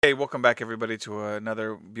Hey, welcome back, everybody, to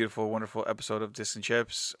another beautiful, wonderful episode of Distant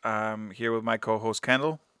Chips. I'm here with my co-host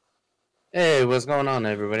Kendall. Hey, what's going on,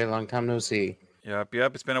 everybody? Long time no see. Yep.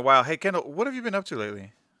 It's been a while. Hey, Kendall, what have you been up to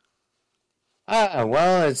lately?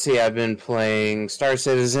 Well, let's see. I've been playing Star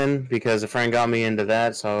Citizen because a friend got me into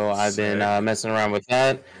that, so I've been Sick. messing around with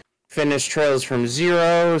that. Finished Trails from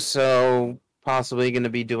Zero, so possibly going to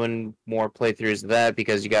be doing more playthroughs of that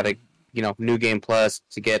because you got to, Mm-hmm. New Game Plus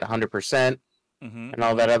to get 100% Mm-hmm. and all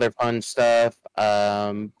Mm-hmm. that other fun stuff.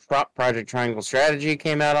 Project Triangle Strategy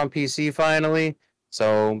came out on PC finally,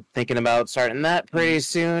 so thinking about starting that Mm-hmm. pretty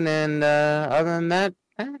soon. And other than that,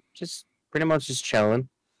 just pretty much just chilling.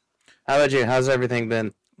 How about you? How's everything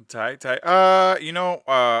been? Tight.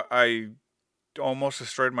 I almost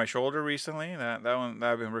destroyed my shoulder recently. That one,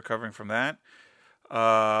 I've been recovering from that.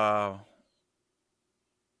 Uh,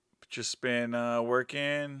 just been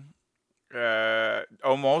working.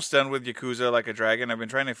 Almost done with Yakuza Like a Dragon. I've been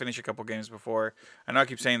trying to finish a couple games before. I know I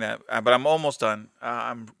keep saying that, but I'm almost done.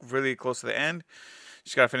 I'm really close to the end.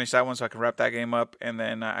 Just gotta finish that one so I can wrap that game up, and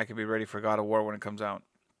then I can be ready for God of War when it comes out.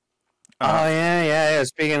 Oh Uh, yeah.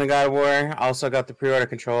 Speaking of God of War, I also got the pre-order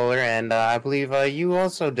controller, and I believe you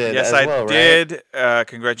also did yes, as I well, right? did.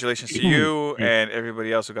 Congratulations to you and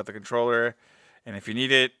everybody else who got the controller. And if you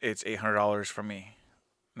need it, it's $800 from me.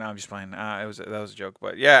 No, I'm just playing. That was a joke,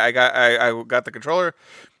 but yeah, I got the controller.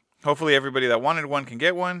 Hopefully, everybody that wanted one can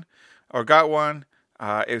get one or got one.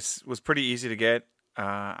 It was pretty easy to get.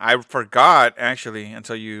 I forgot actually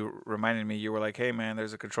until you reminded me. You were like, "Hey, man,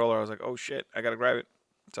 there's a controller." I was like, "Oh shit, I gotta grab it."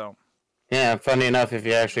 So Yeah, funny enough, if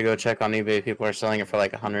you actually go check on eBay, people are selling it for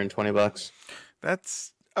like 120 bucks.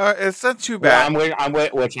 that's it's not too Well,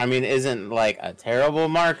 bad. which I mean isn't like a terrible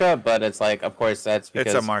markup, but it's like, of course, that's It's a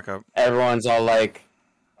because markup. everyone's all like,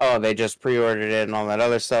 oh, they just pre-ordered it and all that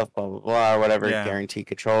other stuff, blah blah blah, or whatever. Yeah, Guaranteed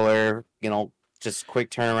controller, just quick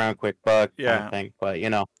turnaround, quick buck kind of yeah, thing. But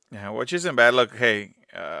yeah. Which isn't bad. Look, hey,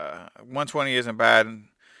 120 isn't bad.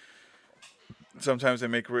 Sometimes they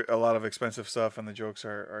make a lot of expensive stuff, and the jokes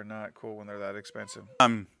are not cool when they're that expensive.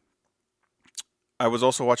 I was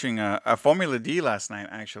also watching a Formula D last night,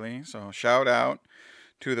 actually. So shout out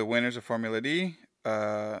to the winners of Formula D.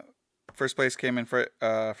 Uh, First place came in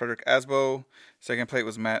Frederick Asbo. Second place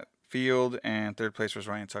was Matt Field, and third place was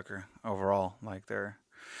Ryan Tucker. Overall, like they're,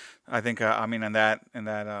 I think, I mean, ah,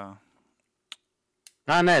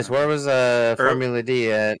 nice. Where was Ir- Formula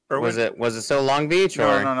D at? Was Irwin. it still Long Beach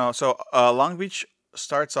No, or? no, no. So Long Beach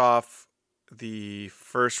starts off the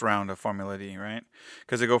first round of Formula D, right?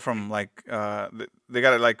 Because they go from like they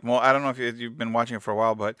got it like I don't know if you've been watching it for a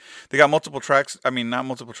while, but they got multiple tracks. I mean, not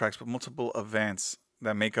multiple tracks, but multiple events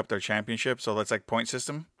that make up their championship. So that's like point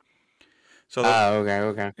system. So Ah,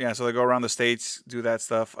 okay. yeah, so they go around the states, do that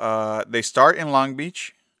stuff. They start in Long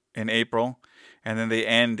Beach in April, and then they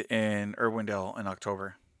end in Irwindale in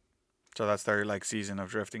October. So that's their like season of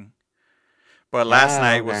drifting. But last Ah,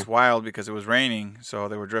 night okay. was wild because it was raining, so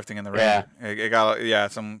they were drifting in the rain. Yeah. It got yeah,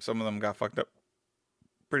 some of them got fucked up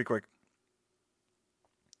pretty quick.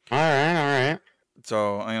 All right.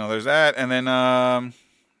 So there's that, and then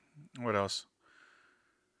what else?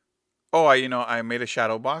 Oh, I made a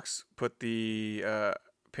shadow box, put the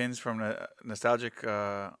pins from the nostalgic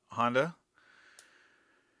Honda.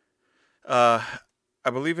 Uh, I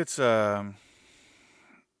believe it's a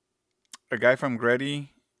guy from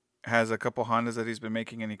Grady has a couple Hondas that he's been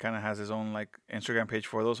making, and he kind of has his own like Instagram page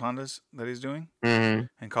for those Hondas that he's doing, Mm-hmm.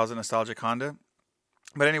 and calls it Nostalgic Honda.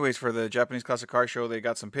 But anyways, for the Japanese Classic Car Show, they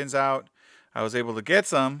got some pins out. I was able to get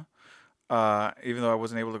some, even though I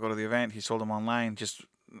wasn't able to go to the event. He sold them online just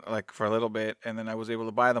like for a little bit, and then I was able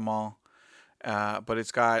to buy them all. But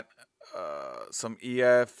it's got some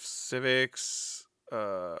EF Civics,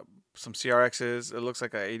 some CRXs. It looks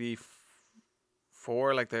like a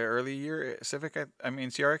 '84, like the early year Civic. I mean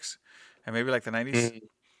CRX, and maybe like the '90s.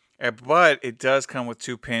 Mm-hmm. But it does come with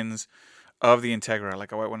two pins of the Integra,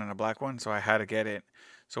 like a white one and a black one. So I had to get it.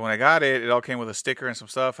 So when I got it, it all came with a sticker and some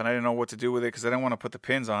stuff, and I didn't know what to do with it because I didn't want to put the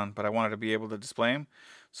pins on, but I wanted to be able to display them.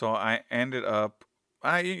 So I ended up,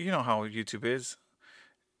 you know how YouTube is.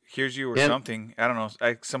 Here's you or Yep. something. I don't know.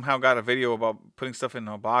 I somehow got a video about putting stuff in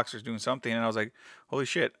a box or doing something, and I was like, "Holy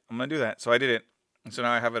shit, I'm gonna do that!" So I did it, and so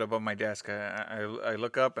now I have it above my desk. I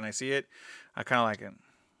look up and I see it. I kind of like it.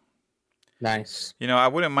 Nice. I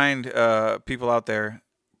wouldn't mind people out there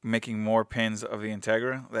making more pins of the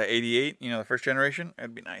Integra, the 88, the first generation.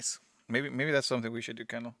 That'd be nice. Maybe that's something we should do,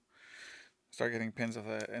 Kendall. Start getting pins of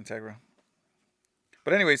the Integra.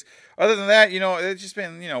 But anyways, other than that, it's just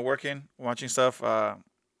been, working, watching stuff, kind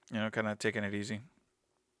of taking it easy.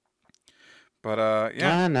 But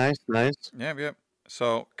yeah, Ah, nice. yeah.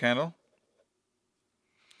 So, Kendall,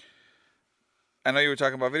 I know you were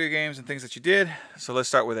talking about video games and things that you did, so let's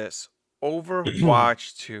start with this.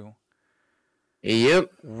 Overwatch 2.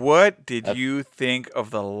 Yep. What did you think of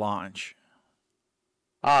the launch?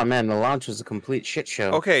 Oh man, the launch was a complete shit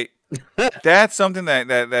show. Okay, that's something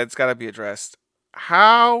that's got to be addressed.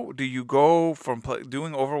 How do you go from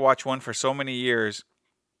doing Overwatch 1 for so many years,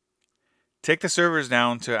 take the servers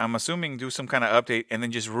down to, I'm assuming, do some kind of update, and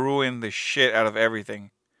then just ruin the shit out of everything?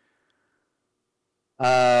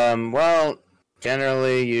 Well,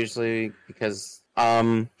 generally, usually, because,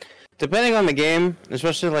 depending on the game,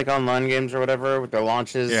 especially like online games or whatever, the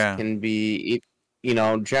launches can be,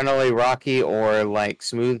 generally rocky or like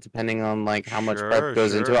smooth, depending on like how much prep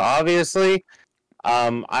goes into it. Obviously,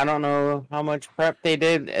 I don't know how much prep they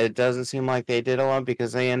did. It doesn't seem like they did a lot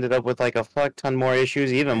because they ended up with like a fuck ton more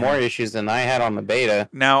issues, even more issues than I had on the beta.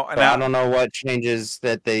 Now, I don't know what changes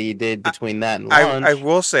that they did between that and launch. I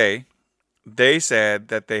will say, they said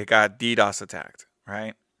that they got DDoS attacked,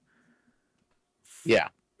 right? Yeah.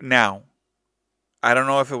 Now, I don't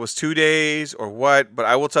know if it was 2 days or what, but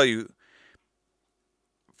I will tell you,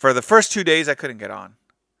 for the first 2 days, I couldn't get on.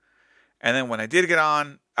 And then when I did get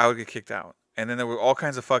on, I would get kicked out. And then there were all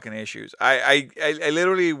kinds of fucking issues. I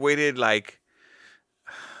literally waited like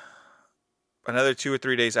another 2 or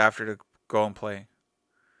 3 days after to go and play.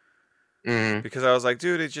 Mm-hmm. Because I was like,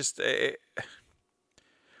 dude,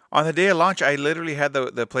 on the day of launch, I literally had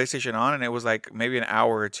the PlayStation on, and it was like maybe an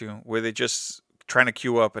hour or two where they just trying to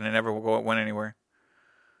queue up, and it never went anywhere.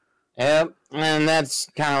 Yep, and that's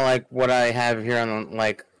kind of like what I have here on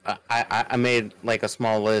like I made like a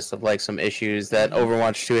small list of like some issues that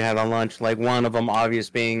Overwatch 2 had on launch. Like one of them obvious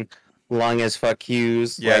being long as fuck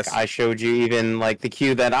queues. Yes. Like I showed you even like the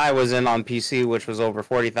queue that I was in on PC, which was over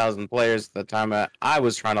 40,000 players at the time I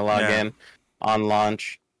was trying to log in on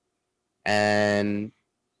launch. And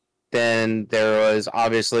then there was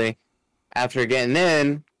obviously, after getting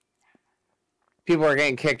in, people are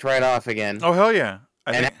getting kicked right off again. Oh, hell yeah.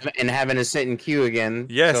 And having to sit in queue again.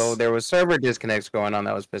 Yes. So there was server disconnects going on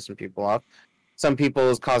that was pissing people off. Some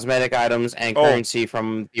people's cosmetic items and currency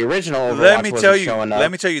from the original Overwatch wasn't showing up.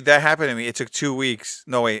 Let me tell you, that happened to me. It took 2 weeks.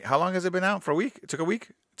 No, wait. How long has it been out? For a week? It took a week?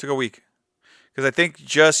 It took a week. Because I think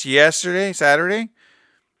just yesterday, Saturday,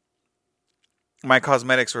 my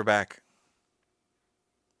cosmetics were back.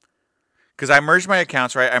 Because I merged my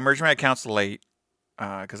accounts, right? I merged my accounts late.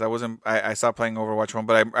 Because I stopped playing Overwatch 1.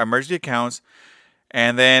 But I merged the accounts.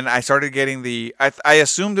 And then I started getting I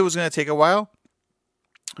assumed it was going to take a while.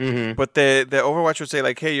 Mm-hmm. But the Overwatch would say,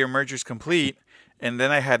 like, hey, your merger's complete. And then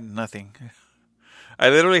I had nothing. I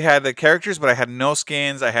literally had the characters, but I had no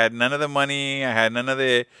skins. I had none of the money. I had none of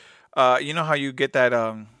the... you know how you get that...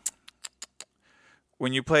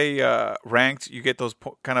 when you play ranked, you get those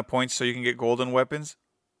kind of points so you can get golden weapons?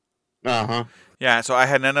 Uh-huh. Yeah, so I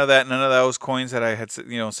had none of that, none of those coins that I had,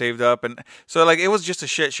 saved up, and so like it was just a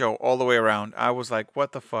shit show all the way around. I was like,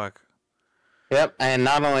 what the fuck? Yep, and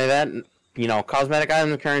not only that, cosmetic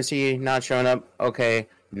item currency not showing up. Okay,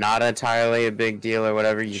 not entirely a big deal or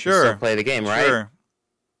whatever. You can still play the game, right? Sure.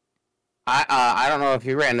 I don't know if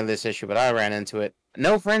you ran into this issue, but I ran into it.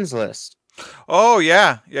 No friends list. Oh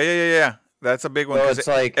yeah. That's a big one. So it's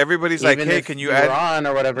like everybody's like, hey, can you add on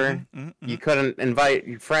or whatever? You couldn't invite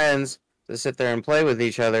your friends to sit there and play with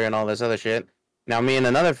each other and all this other shit. Now, me and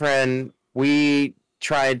another friend, we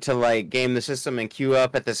tried to like game the system and queue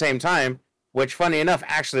up at the same time, which, funny enough,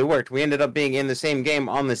 actually worked. We ended up being in the same game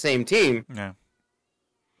on the same team. Yeah.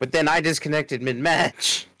 But then I disconnected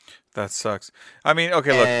mid-match. That sucks. I mean,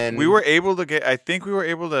 okay, look, we were able to I think we were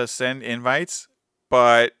able to send invites,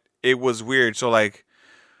 but it was weird. So like,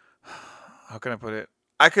 how can I put it?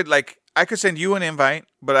 I could send you an invite,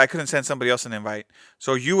 but I couldn't send somebody else an invite.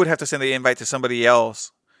 So you would have to send the invite to somebody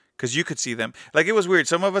else because you could see them. Like, it was weird.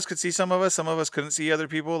 Some of us could see some of us couldn't see other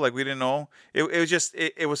people. Like, we didn't know. It was just,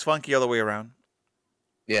 it was funky all the way around.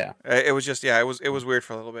 Yeah. It was just, it was weird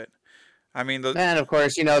for a little bit. I mean, and of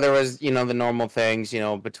course, there was, the normal things,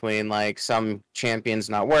 between like some champions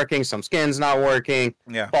not working, some skins not working,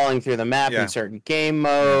 falling through the map in certain game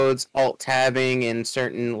modes, alt tabbing in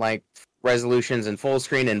certain like resolutions and full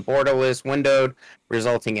screen and borderless windowed,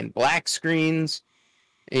 resulting in black screens.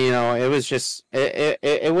 It was just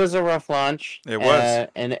it was a rough launch. It was,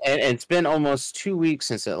 and it's been almost 2 weeks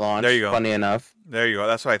since it launched. There you go. Funny enough. There you go.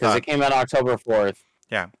 That's what I thought. Because it came out October 4th.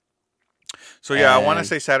 Yeah. So I want to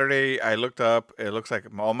say Saturday. I looked up. It looks like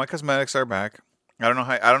all my cosmetics are back. I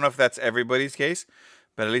don't know if that's everybody's case,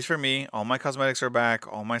 but at least for me, all my cosmetics are back.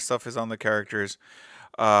 All my stuff is on the characters.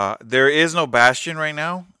 There is no Bastion right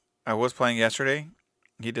now. I was playing yesterday.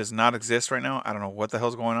 He does not exist right now. I don't know what the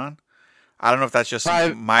hell's going on. I don't know if that's just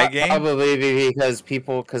my game. Probably because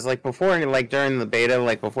like before, like during the beta,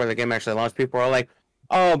 like before the game actually launched, people are like,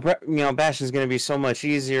 "Oh, Bastion's gonna be so much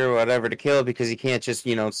easier, or whatever, to kill because he can't just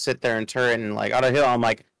sit there and turret and like auto heal." I'm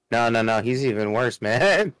like, no, he's even worse,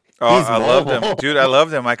 man. Oh, I loved him, dude. I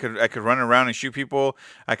loved him. I could run around and shoot people.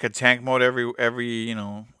 I could tank mode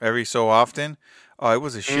every so often. Oh, it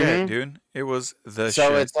was a shit, dude. It was the shit.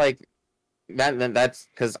 So it's like. That's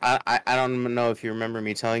because I don't know if you remember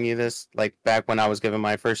me telling you this, like back when I was giving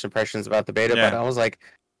my first impressions about the beta, but I was like,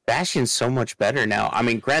 Bastion's so much better now. I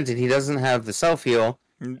mean, granted, he doesn't have the self heal,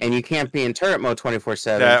 and you can't be in turret mode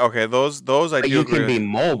 24/7. Yeah, okay, those I do. You can be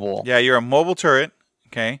mobile. Yeah, you're a mobile turret,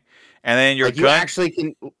 okay, and then your gun. You actually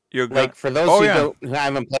can. Your gun. Like for those who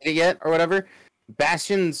haven't played it yet or whatever,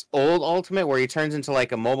 Bastion's old ultimate where he turns into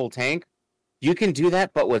like a mobile tank, you can do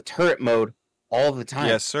that, but with turret mode. All the time.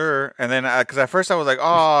 Yes, sir. And then, because at first I was like,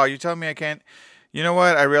 "Oh, you telling me I can't?" You know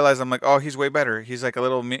what? I realized I'm like, "Oh, he's way better. He's like a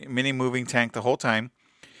little mini moving tank the whole time."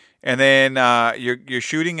 And then you're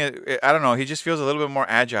shooting it. I don't know. He just feels a little bit more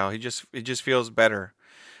agile. It just feels better.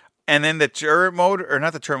 And then the turret mode, or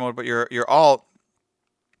not the turret mode, but your alt.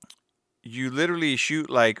 You literally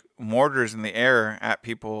shoot like mortars in the air at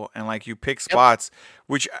people, and like you pick spots,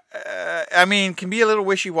 which I mean can be a little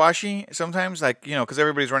wishy-washy sometimes, like because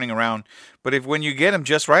everybody's running around. But when you get them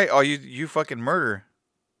just right, you fucking murder.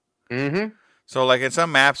 So like in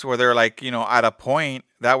some maps where they're like at a point,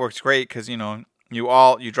 that works great because you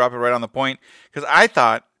drop it right on the point. Because I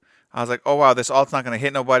was like, oh wow, this alt's not gonna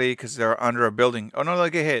hit nobody because they're under a building. Oh no,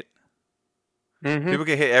 they get hit. People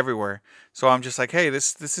get hit everywhere. So I'm just like, hey,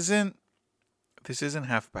 this isn't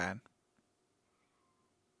half bad.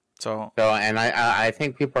 So and I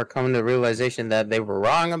think people are coming to the realization that they were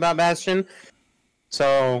wrong about Bastion.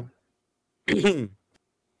 So you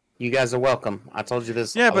guys are welcome. I told you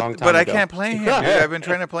this. A long time ago. I can't play him. Dude. I've been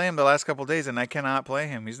trying to play him the last couple of days, and I cannot play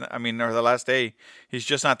him. He's not, or the last day, he's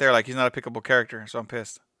just not there. Like he's not a pickable character, so I'm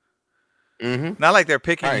pissed. Not like they're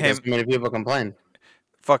picking him. Many people complain.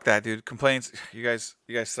 Fuck that, dude. Complaints. You guys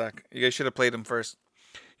suck. You guys should have played him first.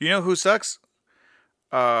 You know who sucks?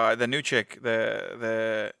 The new chick,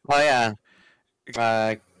 the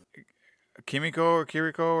Kimiko or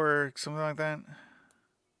Kiriko or something like that.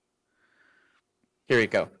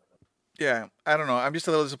 Kiriko. Yeah, I don't know. I'm just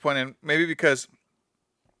a little disappointed. Maybe because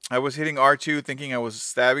I was hitting R2 thinking I was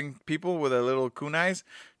stabbing people with a little kunais.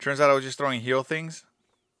 Turns out I was just throwing heal things.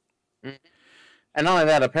 And not only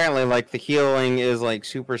that, apparently, like the healing is like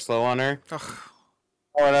super slow on her. Ugh.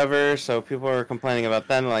 Or whatever, so people are complaining about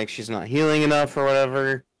that, like she's not healing enough or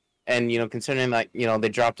whatever. And considering that they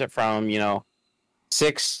dropped it from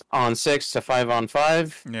 6-on-6 to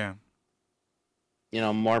 5-on-5.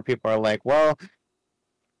 Yeah. More people are like, well,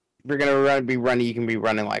 you're gonna be running. You can be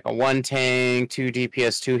running like a 1 tank, 2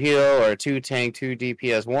 DPS, 2 heal, or a 2 tank, 2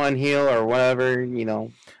 DPS, 1 heal, or whatever.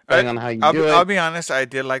 Depending on how you do it. I'll be honest. I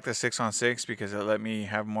did like the 6-on-6 because it let me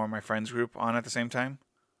have more of my friends group on at the same time.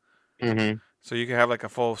 So you could have like a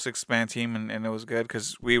full 6-man team, and it was good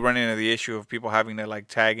because we run into the issue of people having to like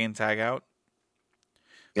tag in, tag out.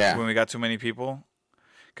 Yeah. When we got too many people,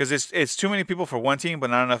 because it's too many people for one team,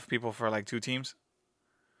 but not enough people for like 2 teams.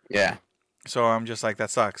 Yeah. So I'm just like,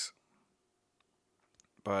 that sucks.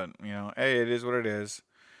 But hey, it is what it is.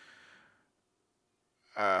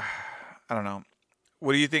 I don't know.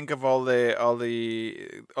 What do you think of all the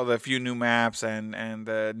few new maps and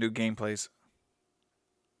the new gameplays?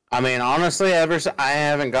 I mean, honestly, I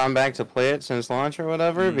haven't gone back to play it since launch or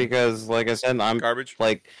whatever because, like I said, I'm garbage.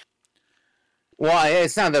 Like, well,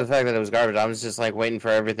 it's not the fact that it was garbage. I was just like waiting for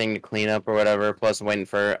everything to clean up or whatever. Plus, waiting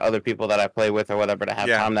for other people that I play with or whatever to have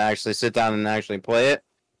time to actually sit down and actually play it,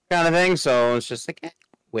 kind of thing. So it's just like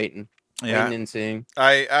waiting and seeing.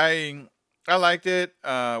 I liked it.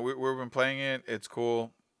 We've been playing it. It's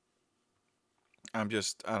cool. I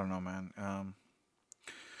don't know, man.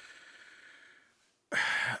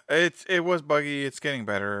 It was buggy. It's getting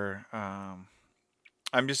better. I'm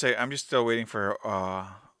just still waiting for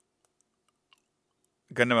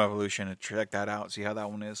Gundam Evolution to check that out. See how that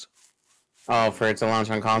one is. Oh, for it to launch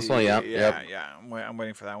on console. Yeah. I'm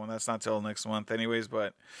waiting for that one. That's not till next month, anyways.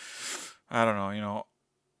 But I don't know.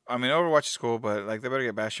 I mean, Overwatch is cool, but like they better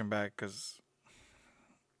get Bastion back because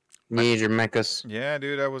need your mechas. Yeah,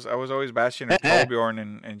 dude. I was always Bastion or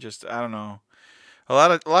Torbjorn, and just I don't know. A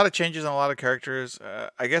lot of changes on a lot of characters.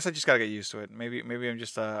 I guess I just gotta get used to it. Maybe I'm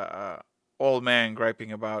just a old man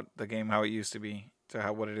griping about the game how it used to be to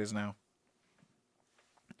what it is now.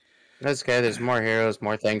 That's okay. There's more heroes,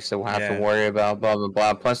 more things to have to worry about. Blah blah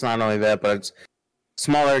blah. Plus, not only that, but it's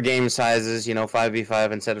smaller game sizes.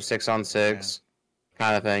 5v5 instead of 6-on-6.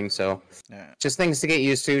 kind of thing. So just things to get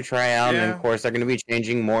used to, try out, and of course they're going to be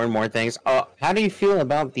changing more and more things. How do you feel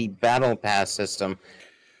about the battle pass system?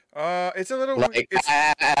 It's a little like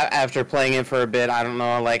after playing it for a bit. I don't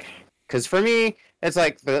know, like, because for me, it's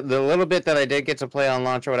like the little bit that I did get to play on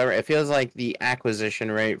launch or whatever. It feels like the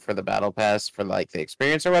acquisition rate for the battle pass for like the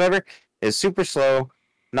experience or whatever is super slow.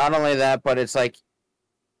 Not only that, but it's like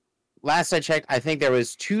last I checked, I think there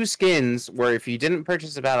was 2 skins where if you didn't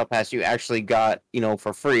purchase the battle pass, you actually got,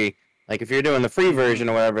 for free. Like if you're doing the free version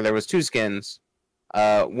or whatever, there was 2 skins.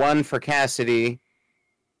 One for Cassidy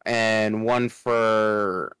and one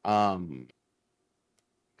for God,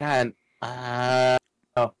 oh,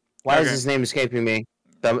 why is his name escaping me?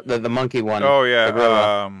 The monkey one. Oh yeah, the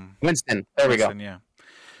gorilla. Winston. There Winston, we go. Yeah.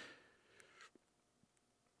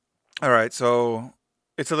 All right, so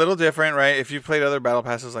it's a little different, right? If you've played other battle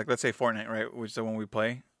passes, like let's say Fortnite, right, which is the one we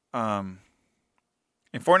play. In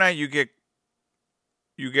Fortnite, you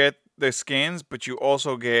get the skins, but you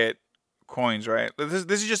also get coins, right? This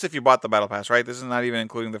is just if you bought the battle pass, right? This is not even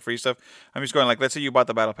including the free stuff. I'm just going like, let's say you bought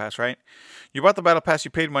the battle pass, right? You bought the battle pass,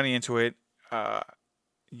 you paid money into it.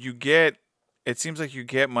 It seems like you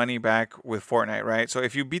get money back with Fortnite, right? So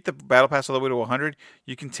if you beat the battle pass all the way to 100,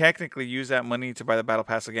 you can technically use that money to buy the battle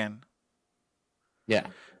pass again. Yeah.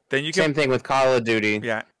 Then you can same thing with Call of Duty.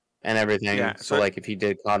 Yeah. And everything. Yeah. So like if you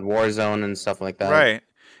did COD Warzone and stuff like that. Right.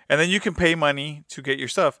 And then you can pay money to get your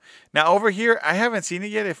stuff. Now over here, I haven't seen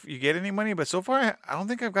it yet if you get any money, but so far I don't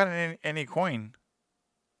think I've gotten any coin.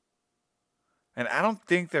 And I don't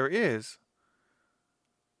think there is.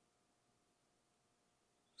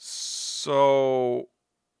 So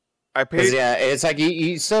I paid. Yeah, it's like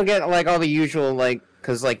you still get like all the usual, like,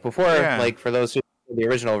 because like before, like for those who the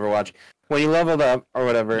original Overwatch, when you leveled up or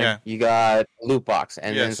whatever, you got a loot box,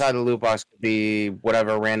 and inside the loot box could be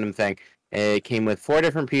whatever random thing. It came with 4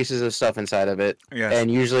 different pieces of stuff inside of it,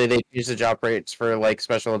 and usually they use the drop rates for like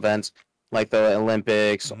special events, like the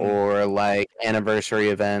Olympics or like anniversary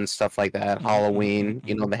events, stuff like that. Halloween,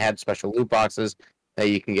 they had special loot boxes that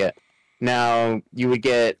you can get. Now you would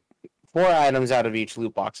get 4 items out of each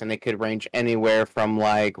loot box, and it could range anywhere from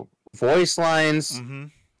like voice lines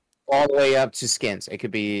all the way up to skins. It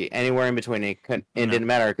could be anywhere in between. It didn't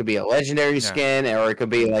matter. It could be a legendary skin, or it could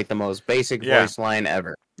be like the most basic voice line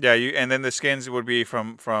ever. Yeah, and then the skins would be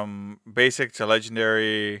from basic to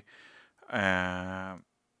legendary,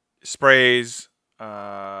 sprays,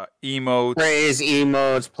 emotes,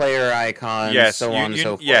 player icons, so on and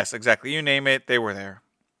so forth. Yes, exactly. You name it, they were there.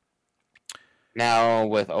 Now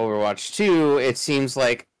with Overwatch 2, it seems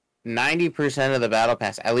like 90% of the battle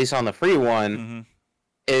pass, at least on the free one,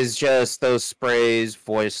 is just those sprays,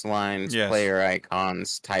 voice lines, player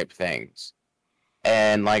icons type things.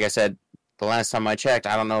 And like I said, the last time I checked,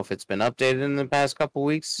 I don't know if it's been updated in the past couple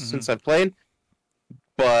weeks since I've played,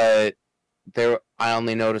 but I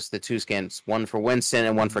only noticed the 2 skins, one for Winston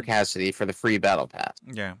and one for Cassidy for the free battle pass.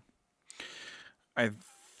 Yeah. I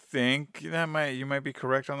think you might be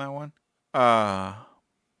correct on that one. But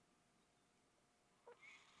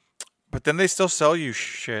then they still sell you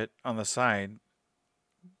shit on the side,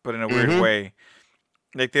 but in a weird way.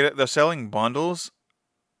 Like they're selling bundles,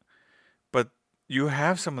 but you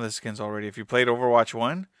have some of the skins already. If you played Overwatch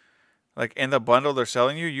 1, like in the bundle they're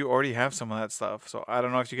selling you already have some of that stuff. So I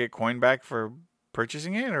don't know if you get coin back for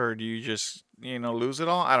purchasing it, or do you just, lose it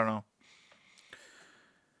all? I don't know.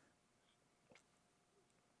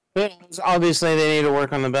 Obviously, they need to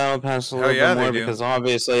work on the battle pass a little bit more because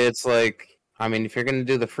obviously it's like, if you're going to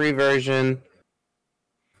do the free version,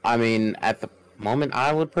 at the moment,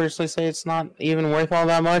 I would personally say it's not even worth all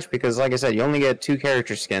that much because, like I said, you only get 2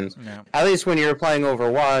 character skins. Yeah. At least when you were playing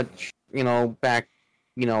Overwatch, back,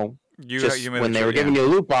 when they were giving you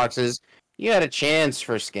loot boxes, you had a chance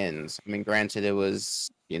for skins. Granted, it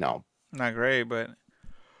was, not great, but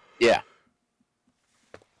yeah.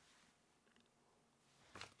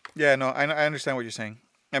 Yeah, no, I understand what you're saying.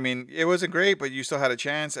 It wasn't great, but you still had a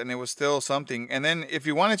chance, and it was still something. And then, if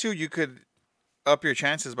you wanted to, you could up your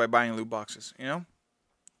chances by buying loot boxes. Yeah.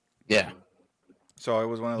 So it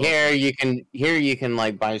was one of those. Here you can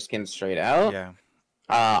like buy skins straight out. Yeah.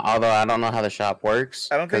 Although I don't know how the shop works.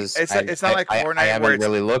 I don't think it's not like Fortnite. I haven't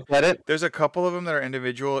really looked at it. There's a couple of them that are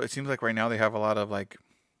individual. It seems like right now they have a lot of like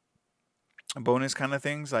bonus kind of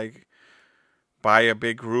things, like buy a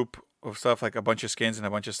big group of stuff, like a bunch of skins and a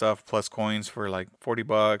bunch of stuff plus coins for like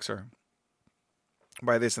 $40, or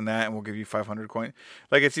buy this and that and we'll give you 500 coins.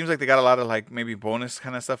 Like it seems like they got a lot of like maybe bonus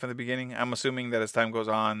kind of stuff in the beginning. I'm assuming that as time goes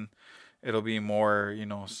on, it'll be more,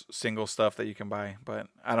 single stuff that you can buy. But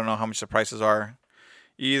I don't know how much the prices are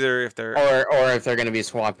either, if they're or if they're going to be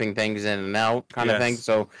swapping things in and out kind of thing.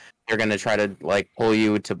 So they're gonna try to like pull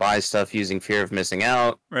you to buy stuff using fear of missing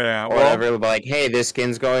out. Yeah, or whatever. Like, hey, this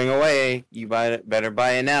skin's going away. You better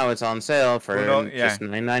buy it now. It's on sale for just $9.99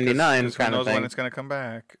 kind of thing. Who knows when it's gonna come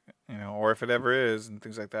back, or if it ever is, and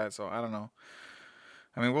things like that. So I don't know.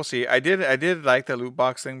 I mean, we'll see. I did like the loot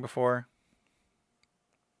box thing before.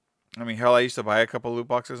 I mean, hell, I used to buy a couple loot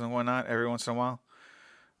boxes and whatnot every once in a while.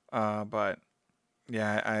 But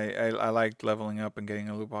yeah, I liked leveling up and getting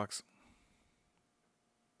a loot box.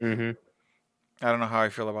 Mm-hmm. I don't know how I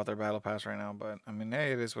feel about their battle pass right now, but I mean,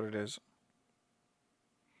 hey, it is what it is.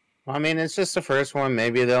 Well, I mean, it's just the first one.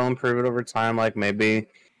 Maybe they'll improve it over time. Like maybe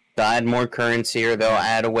they'll add more currency, or they'll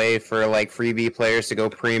add a way for like freebie players to go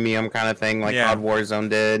premium kind of thing, like COD Warzone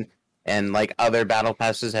did, and like other battle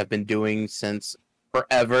passes have been doing since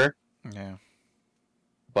forever. Yeah.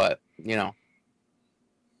 But yeah,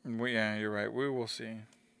 you're right. We will see.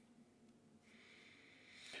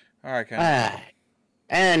 All right, Ken.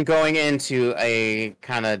 And going into a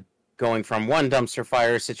kind of going from one dumpster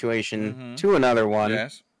fire situation to another one.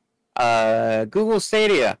 Yes. Google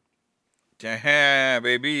Stadia. Yeah,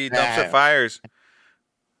 baby, dumpster fires.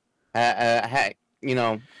 I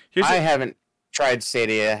haven't tried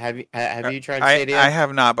Stadia. Have you tried Stadia? I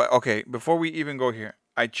have not, but okay, before we even go here,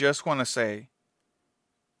 I just want to say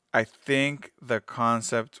I think the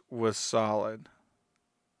concept was solid.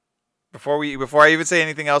 Before I even say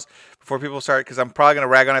anything else, before people start, because I'm probably going to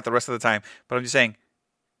rag on it the rest of the time, but I'm just saying,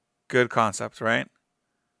 good concept, right?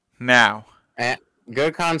 Now.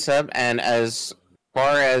 Good concept, and as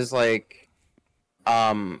far as, like,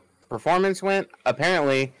 performance went,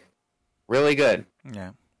 apparently, really good.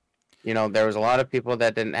 Yeah. There was a lot of people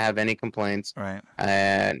that didn't have any complaints. Right.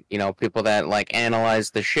 And, people that, like,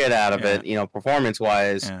 analyzed the shit out of it,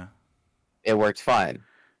 performance-wise, it worked fine.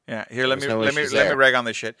 Yeah, here, let me rag on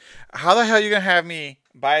this shit. How the hell are you gonna have me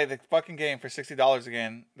buy the fucking game for $60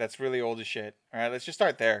 again? That's really old as shit. All right, let's just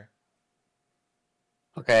start there.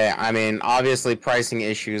 Okay, I mean, obviously, pricing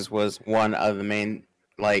issues was one of the main,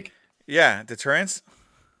 like. Yeah, deterrence.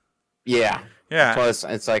 Yeah. Yeah. Plus,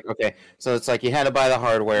 it's like okay, so it's like you had to buy the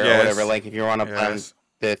hardware or whatever. Like if you want to play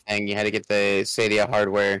the thing, you had to get the Stadia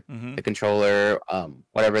hardware, the controller,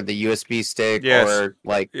 whatever the USB stick or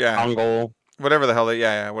like dongle. Whatever the hell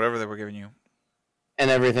whatever they were giving you.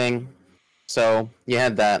 And everything. So, you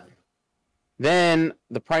had that. Then,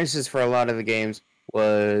 the prices for a lot of the games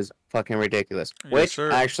was fucking ridiculous. Which,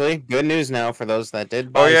 actually, good news now for those that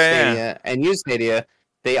did buy Stadia and use Stadia.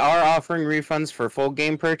 They are offering refunds for full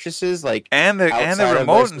game purchases, like and the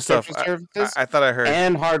remote and stuff. I thought I heard.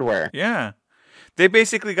 And hardware. Yeah. They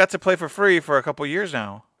basically got to play for free for a couple years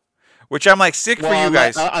now. Which I'm like sick for you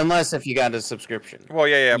guys. Unless if you got a subscription. Well,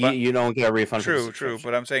 yeah, but you don't get a refund. True.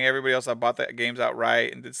 But I'm saying everybody else that bought the games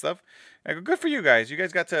outright and did stuff. Good for you guys. You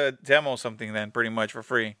guys got to demo something then, pretty much for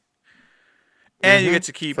free, and you get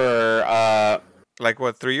to keep for like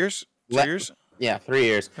what 3 years? 2 years? Yeah, 3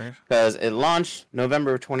 years. Because it launched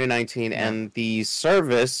November of 2019, and the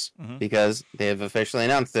service, because they have officially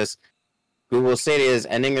announced this, Google Stadia is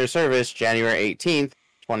ending their service January 18th.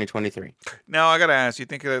 2023. Now I gotta ask, you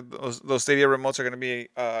think those Stadia remotes are gonna be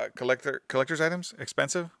collector's items,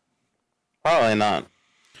 expensive? Probably not.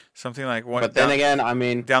 Something like one. But then again, I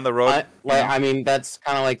mean, down the road. I mean, that's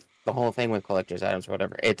kind of like the whole thing with collector's items or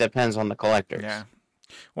whatever. It depends on the collectors. Yeah.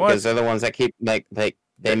 Well, because they're the ones that keep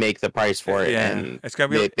they make the price for it, and it's gonna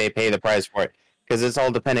be they pay the price for it because it's all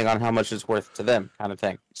depending on how much it's worth to them, kind of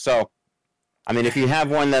thing. So, I mean, if you have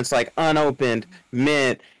one that's like unopened,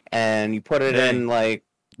 mint, and you put it in like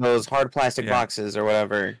those hard plastic boxes or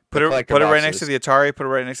whatever. Put it right next to the Atari. Put it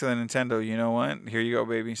right next to the Nintendo. You know what? Here you go,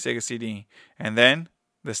 baby. Sega CD, and then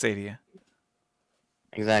the Stadia.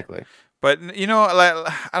 Exactly. But like,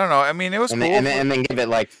 I don't know. I mean, it was cool. And then give it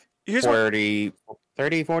like 30,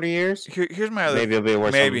 40 years. Here's my other. Maybe it'll be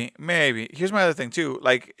worth. Maybe. Here's my other thing too.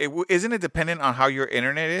 Like, isn't it dependent on how your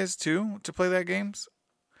internet is too to play that games?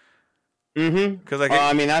 Mm-hmm. Because like,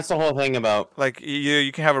 I mean, that's the whole thing about like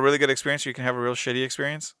you can have a really good experience, or you can have a real shitty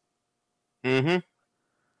experience. Mm-hmm.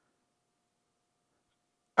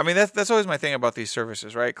 I mean, that's always my thing about these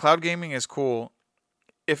services, right? Cloud gaming is cool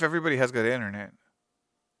if everybody has good internet.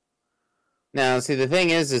 Now, see, the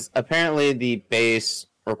thing is apparently the base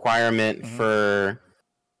requirement for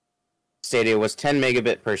Stadia was 10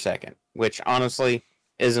 megabit per second, which honestly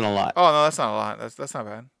isn't a lot. Oh no, that's not a lot. That's not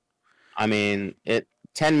bad. I mean,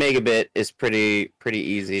 10 megabit is pretty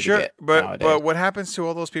easy to get but what happens to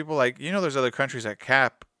all those people? Like, there's other countries that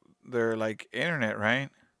cap their like internet, right?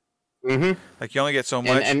 Mm-hmm. Like you only get so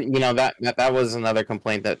much. And that was another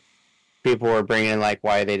complaint that people were bringing, like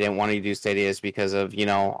why they didn't want to do Stadia is because of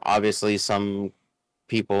obviously some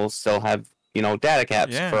people still have data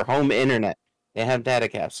caps for home internet. They have data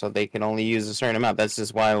caps, so they can only use a certain amount. That's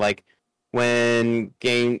just why, like,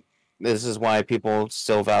 this is why people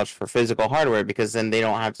still vouch for physical hardware, because then they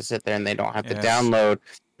don't have to sit there and they don't have to download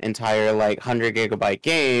entire, like, 100 gigabyte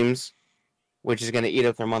games, which is going to eat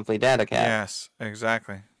up their monthly data cap. Yes,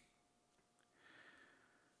 exactly.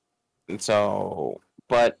 And so,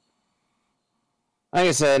 but, like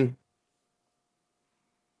I said,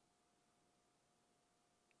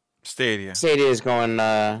 Stadia is going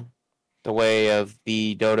the way of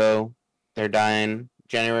the dodo. They're dying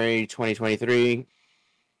January 2023.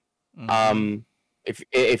 Mm-hmm.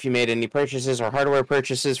 If you made any purchases or hardware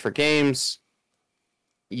purchases for games,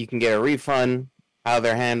 you can get a refund. How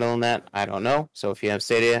they're handling that, I don't know. So if you have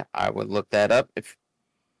Stadia, I would look that up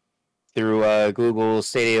through Google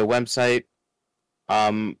Stadia website.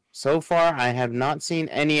 So far, I have not seen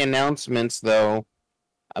any announcements though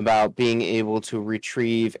about being able to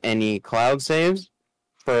retrieve any cloud saves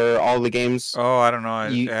for all the games. Oh, I don't know.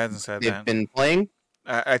 It hasn't said that. They've been playing.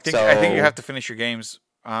 I think you have to finish your games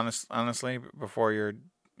honestly before before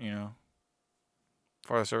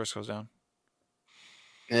the service goes down.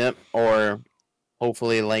 Yep, or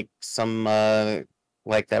hopefully like some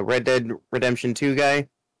like that Red Dead Redemption 2 guy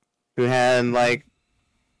who had like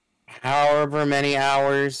however many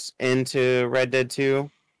hours into Red Dead 2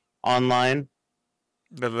 online.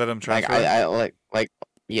 They let him transfer.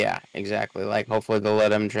 Yeah, exactly. Like, hopefully they'll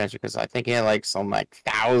let him transfer, because I think he had like some like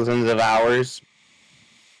thousands of hours.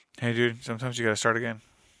 Hey, dude, sometimes you gotta start again.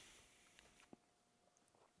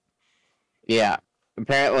 Yeah,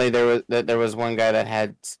 apparently there was one guy that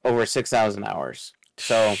had over 6,000 hours.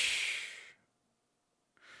 So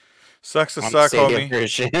sucks to suck,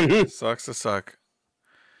 homie. Sucks to suck.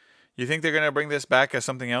 You think they're gonna bring this back as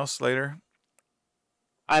something else later?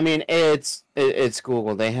 I mean, it's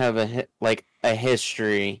Google. They have a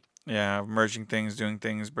history. Yeah, merging things, doing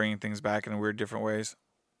things, bringing things back in weird different ways.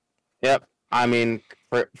 Yep. I mean,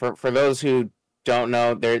 for those who don't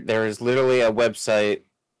know, there is literally a website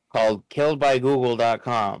called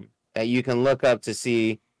killedbygoogle.com that you can look up to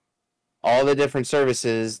see all the different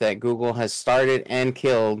services that Google has started and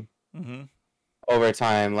killed over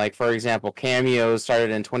time. Like, for example, Cameo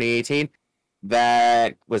started in 2018.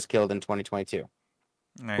 That was killed in 2022.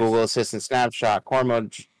 Nice. Google Assistant Snapshot, Core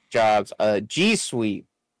Mode Jobs, G Suite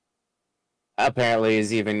apparently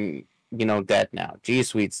is even dead now. G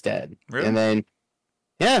Suite's dead. Really? And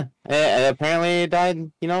then apparently it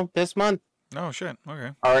died this month. Oh shit.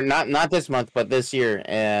 Okay. Or not this month, but this year,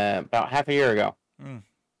 about half a year ago.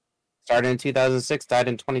 Started in 2006, died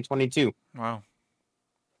in 2022. Wow.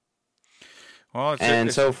 Well,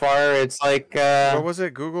 so far it's like what was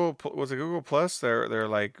it? Google Plus? Their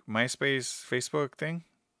like MySpace, Facebook thing.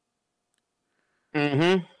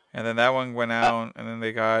 Mm-hmm. And then that one went out, and then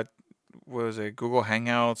they got Google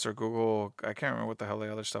Hangouts or Google? I can't remember what the hell the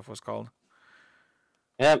other stuff was called.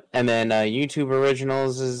 Yep, and then YouTube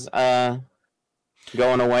Originals is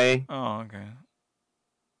going away. Oh, okay.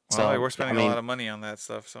 Well, we're spending a lot of money on that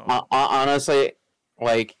stuff. So honestly,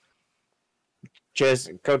 like,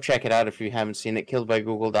 just go check it out if you haven't seen it.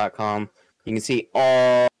 Killedbygoogle.com. You can see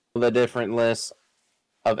all the different lists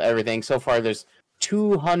of everything. So far, there's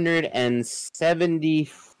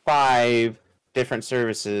 275 different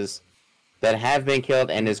services that have been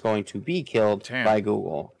killed and is going to be killed by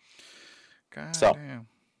Google. God damn.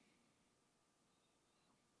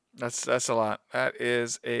 That's a lot. That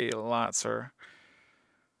is a lot, sir.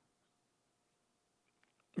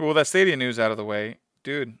 Well, that Stadia news out of the way,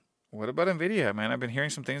 dude. What about Nvidia, man? I've been hearing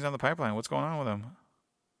some things on the pipeline. What's going on with them?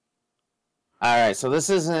 All right, so this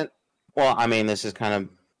isn't. Well, I mean, this is kind of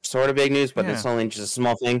sort of big news, but it's only just a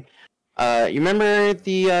small thing. You remember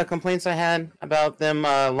the complaints I had about them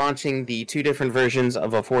launching the two different versions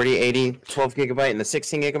of a 4080 12 gigabyte and the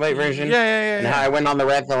 16 gigabyte version? Yeah. And how I went on the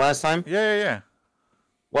rant the last time? Yeah.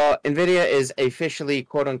 Well, NVIDIA is officially,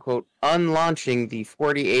 quote-unquote, unlaunching the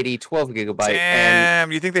 4080 12 gigabyte.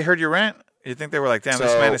 Damn, you think they heard your rant? You think they were like, damn,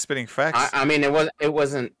 this man is spitting facts? I mean, it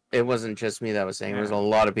wasn't just me that was saying it. It was a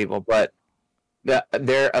lot of people. But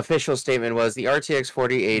their official statement was the RTX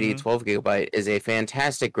 4080 12 gigabyte is a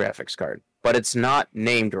fantastic graphics card, but it's not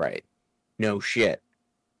named right. No shit.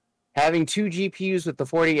 Having two GPUs with the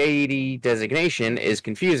 4080 designation is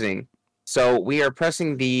confusing. So we are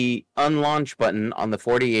pressing the unlaunch button on the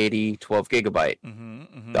 4080 12 gigabyte.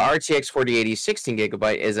 The RTX 4080 16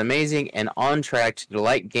 gigabyte is amazing and on track to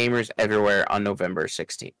delight gamers everywhere on November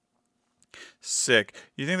 16th. Sick.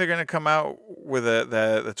 You think they're going to come out with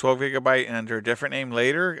the 12 gigabyte and under a different name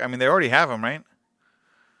later? I mean, they already have them, right?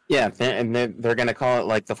 Yeah, and they're going to call it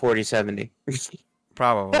like the 4070.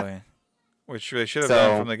 Probably. Which they should have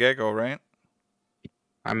done from the get-go, right?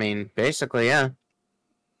 I mean, basically, yeah.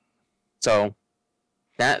 So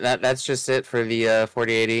that's just it for the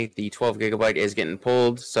 4080. The 12 gigabyte is getting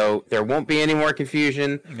pulled, so there won't be any more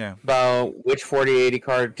confusion about which 4080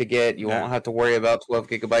 card to get. You won't have to worry about 12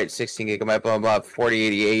 gigabyte, 16 gigabyte, blah blah.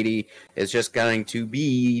 4080 is just going to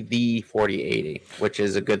be the 4080, which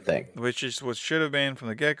is a good thing. Which is what should have been from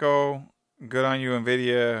the get go. Good on you,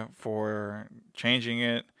 Nvidia, for changing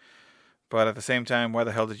it. But at the same time, why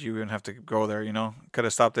the hell did you even have to go there? You know, could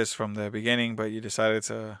have stopped this from the beginning, but you decided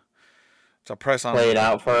to press on. Play it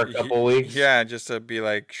out for a couple weeks. Yeah, just to be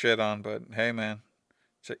like shit on. But hey, man,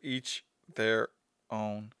 to each their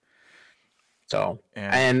own. So,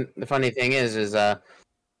 and the funny thing is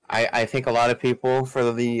I think a lot of people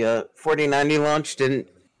for the 4090 launch didn't,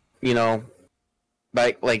 you know,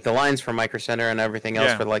 like the lines for Micro Center and everything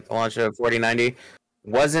else for like the launch of 4090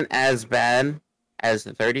 wasn't as bad as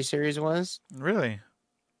the 30 series was. Really?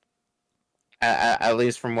 At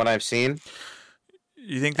least from what I've seen.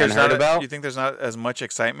 You think there's you think there's not as much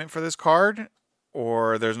excitement for this card,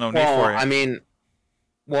 or there's no need for it? I mean,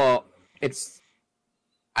 it's.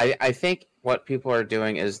 I think what people are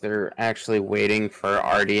doing is they're actually waiting for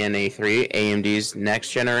RDNA 3, AMD's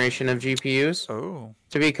next generation of GPUs,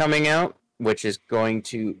 to be coming out, which is going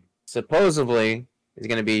to supposedly is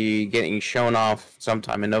going to be getting shown off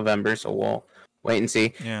sometime in November. So we'll wait and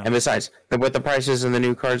see. Yeah. And besides, with the prices of the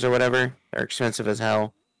new cards or whatever, they're expensive as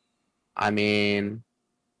hell. I mean,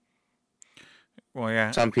 well,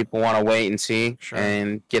 yeah. Some people want to wait and see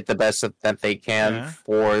and get the best that they can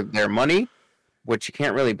for their money, which you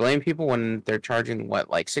can't really blame people when they're charging like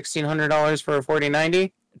 $1,600 for a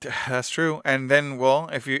 4090. That's true. And then, well,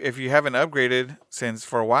 if you haven't upgraded since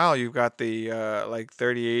for a while, you've got the like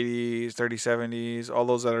 3080s, 3070s, all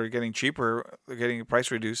those that are getting cheaper, they're getting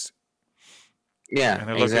price reduced. Yeah,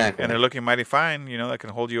 and exactly. And they're looking mighty fine. You know, that can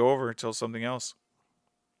hold you over until something else.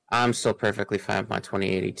 I'm still perfectly fine with my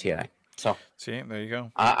 2080 Ti. So see, there you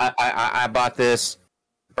go. I bought this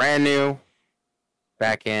brand new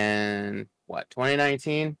back in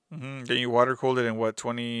 2019. Mm-hmm. Then you water cooled it in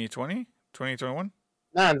 2020, 2021?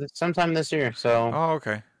 No, sometime this year. So. Oh,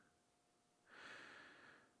 okay.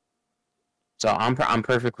 So I'm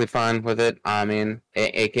perfectly fine with it. I mean,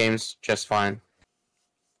 8 games just fine,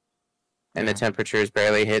 and the temperatures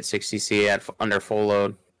barely hit 60°C at under full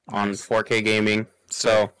load on 4K gaming.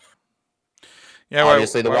 So. Yeah,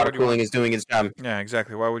 obviously the water cooling is doing its job. Yeah,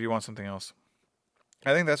 exactly. Why would you want something else?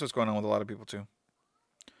 I think that's what's going on with a lot of people too.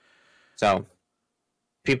 So,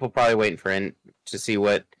 people probably waiting for it to see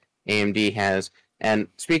what AMD has. And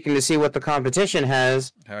speaking to see what the competition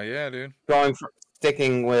has. Hell yeah, dude.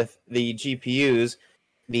 Sticking with the GPUs,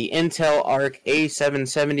 the Intel Arc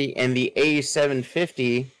A770 and the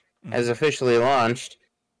A750 has officially launched,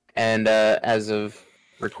 and as of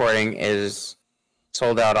recording is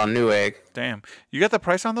sold out on Newegg. Damn. You got the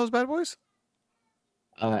price on those bad boys?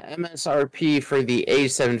 MSRP for the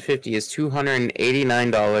A750 is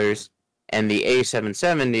 $289, and the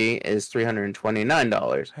A770 is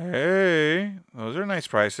 $329. Hey, those are nice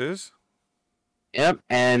prices. Yep,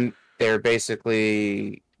 and they're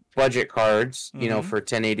basically budget cards, you know, for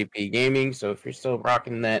 1080p gaming. So if you're still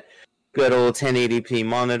rocking that good old 1080p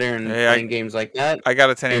monitor and playing games like that, I got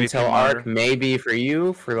a 1080p Intel monitor. Arc may be for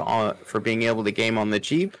you for being able to game on the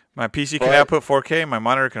cheap. My PC can output 4K. My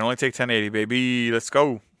monitor can only take 1080, baby. Let's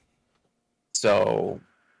go. So,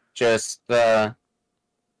 just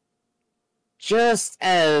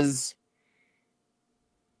as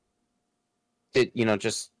it, you know,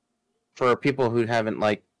 just for people who haven't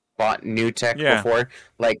like bought new tech before,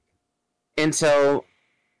 like Intel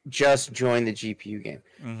just joined the GPU game.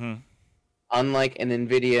 Mm-hmm. Unlike an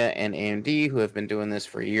NVIDIA and AMD, who have been doing this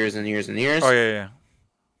for years and years and years. Oh, yeah.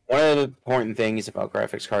 One of the important things about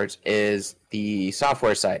graphics cards is the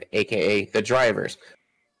software side, a.k.a. the drivers,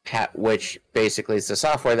 which basically is the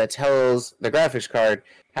software that tells the graphics card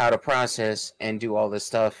how to process and do all this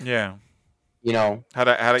stuff. Yeah. You know, how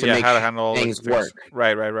to handle all things work.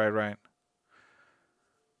 Right.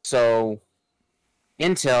 So,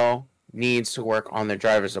 Intel needs to work on their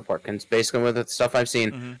driver support, because basically with the stuff I've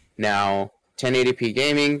seen now, 1080p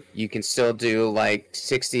gaming, you can still do like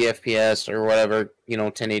 60 FPS or whatever, you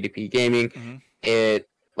know, 1080p gaming. It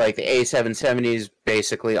like the A770 is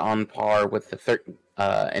basically on par with the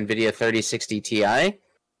NVIDIA 3060 Ti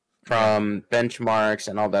from benchmarks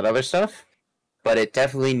and all that other stuff, but it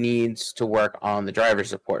definitely needs to work on the driver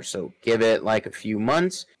support. So give it like a few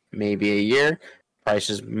months, maybe a year.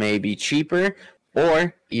 Prices may be cheaper,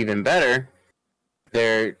 or even better,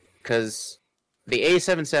 because the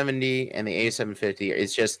A770 and the A750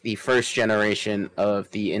 is just the first generation of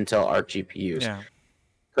the Intel Arc GPUs,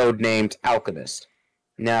 codenamed Alchemist.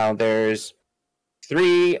 Now there's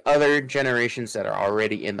 3 other generations that are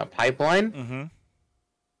already in the pipeline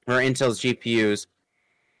for Intel's GPUs.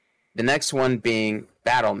 The next one being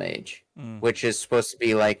Battle Mage, which is supposed to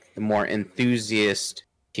be like the more enthusiast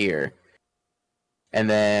tier. And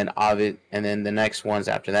then the next ones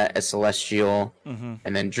after that is Celestial,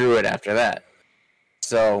 and then Druid after that.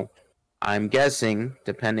 So I'm guessing,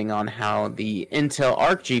 depending on how the Intel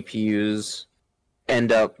Arc GPUs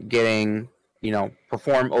end up getting,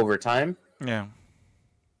 perform over time. Yeah.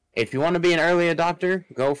 If you want to be an early adopter,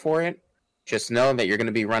 go for it. Just know that you're going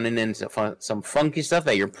to be running into some funky stuff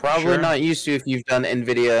that you're probably not used to if you've done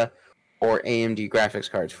NVIDIA or AMD graphics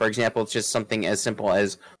cards. For example, it's just something as simple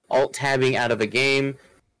as alt-tabbing out of a game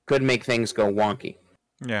could make things go wonky.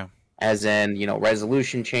 Yeah. As in,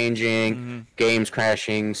 resolution changing, games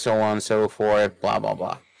crashing, so on and so forth, blah, blah,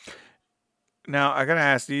 blah. Now, I got to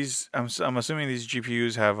ask, I'm assuming these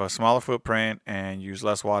GPUs have a smaller footprint and use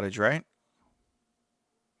less wattage, right?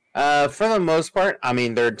 For the most part, I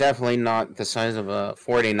mean, they're definitely not the size of a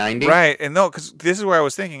 4090. Right, and no, because this is where I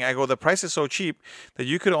was thinking. I go, the price is so cheap that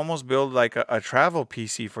you could almost build like a travel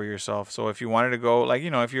PC for yourself. So if you wanted to go, like,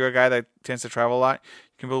 if you're a guy that tends to travel a lot,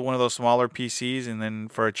 you can build one of those smaller PCs and then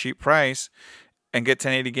for a cheap price and get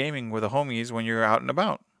 1080 gaming with the homies when you're out and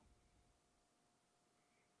about.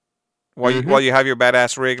 While you have your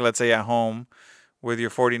badass rig, let's say at home, with your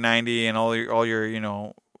 4090 and all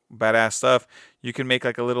your badass stuff, you can make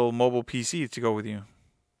like a little mobile PC to go with you.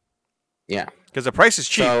 Yeah. Because the price is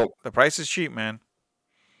cheap. The price is cheap, man.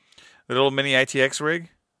 The little mini ITX rig.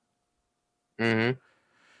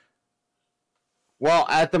 Well,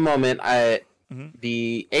 at the moment,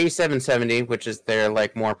 the A770, which is their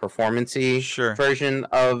like more performance-y version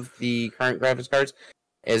of the current graphics cards,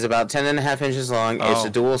 is about 10.5 inches long. It's a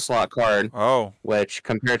dual slot card. Which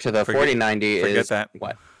compared to the 4090 is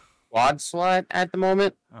what? Quad slot at the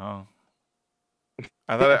moment.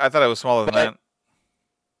 I thought it was smaller than that.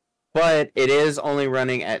 But it is only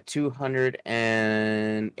running at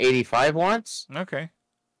 285 watts. Okay.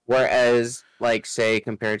 Whereas, like, say,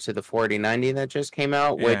 compared to the 4090 that just came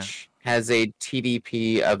out, which has a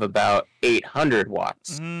TDP of about 800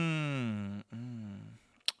 watts. Very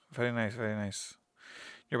nice, very nice.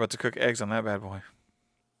 You're about to cook eggs on that bad boy.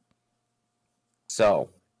 So,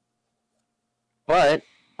 but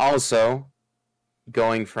also,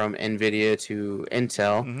 going from NVIDIA to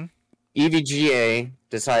Intel, EVGA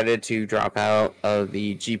decided to drop out of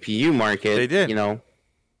the GPU market. They did.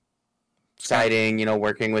 Citing,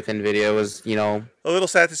 working with NVIDIA was, a little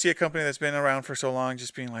sad to see a company that's been around for so long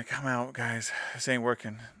just being like, I'm out, guys. This ain't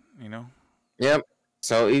working, Yep.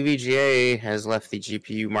 So EVGA has left the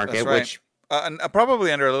GPU market, that's right. which...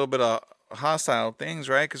 probably under a little bit of hostile things,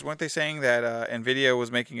 right? Because weren't they saying that NVIDIA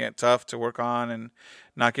was making it tough to work on and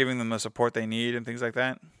not giving them the support they need and things like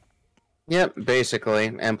that? Yep,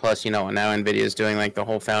 basically. And plus, now NVIDIA is doing like the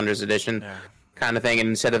whole Founders Edition kind of thing. And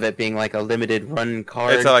instead of it being like a limited run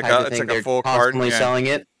card, it's like a full card. Constantly selling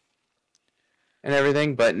it and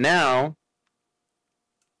everything. But now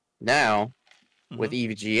with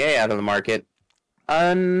EVGA out of the market,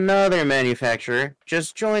 another manufacturer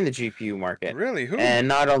just joined the GPU market. Really? Who? And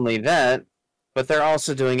not only that, but they're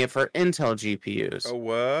also doing it for Intel GPUs. Oh,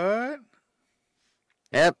 what?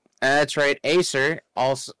 Yep, that's right. Acer,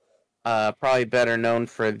 also probably better known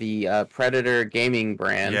for the Predator gaming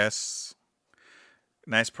brand. Yes.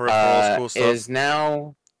 Nice peripherals, cool stuff. Is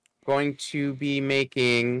now going to be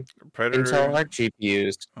making Predator Intel Arc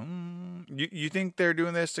GPUs. You think they're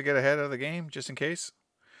doing this to get ahead of the game, just in case?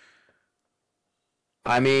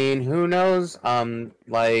 I mean, who knows?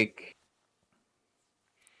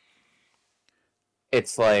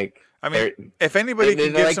 It's like... I mean, if anybody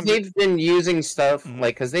can get some... They've been using stuff,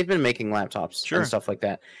 because they've been making laptops and stuff like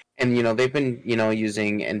that. And, they've been,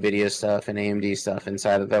 using NVIDIA stuff and AMD stuff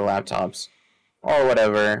inside of their laptops or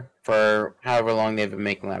whatever for however long they've been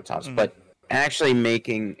making laptops. But actually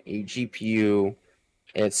making a GPU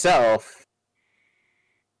itself,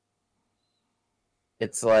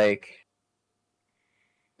 it's like...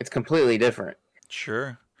 It's completely different.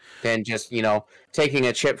 Sure. Than just, taking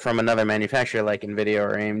a chip from another manufacturer like NVIDIA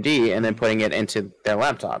or AMD and then putting it into their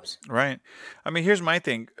laptops. Right. I mean, here's my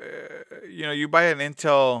thing. You buy an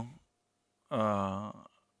Intel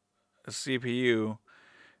CPU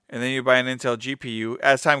and then you buy an Intel GPU.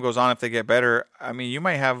 As time goes on, if they get better, I mean, you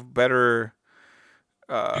might have better,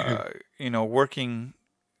 working...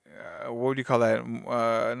 what would you call that?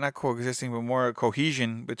 Not coexisting, but more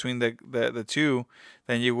cohesion between the two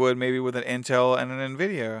than you would maybe with an Intel and an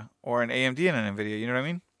NVIDIA or an AMD and an NVIDIA. You know what I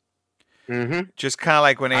mean? Mm-hmm. Just kind of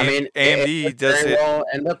like when AMD it does it. Well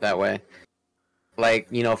end up that way. like,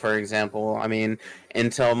 for example, I mean,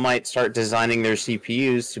 Intel might start designing their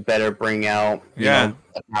CPUs to better bring out, the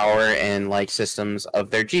power and like systems of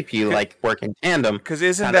their GPU, like work in tandem. Because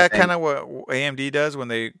isn't that kind of what AMD does when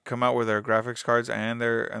they come out with their graphics cards and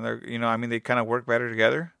their I mean, they kind of work better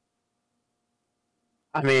together.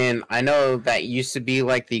 I mean, I know that used to be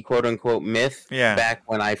like the quote unquote myth back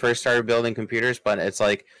when I first started building computers, but it's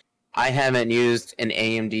like I haven't used an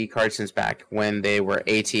AMD card since back when they were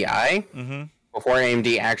ATI. Mm-hmm. Before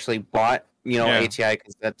AMD actually bought, ATI,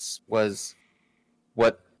 because that was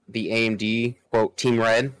what the AMD quote Team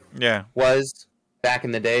Red was back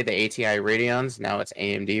in the day. The ATI Radeons, now it's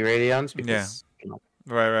AMD Radeons. Because,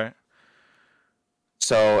 right.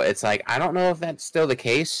 So it's like I don't know if that's still the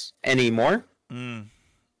case anymore. Mm.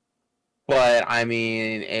 But I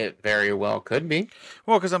mean, it very well could be.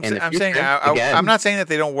 Well, because I'm not saying that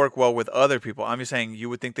they don't work well with other people. I'm just saying you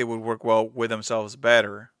would think they would work well with themselves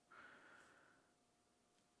better.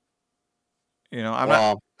 I'm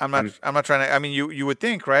not trying to. I mean, you would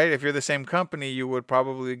think, right? If you're the same company, you would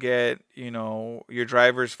probably get your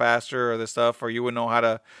drivers faster or the stuff, or you would know how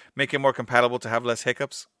to make it more compatible to have less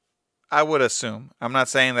hiccups. I would assume. I'm not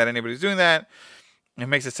saying that anybody's doing that. It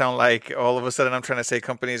makes it sound like all of a sudden I'm trying to say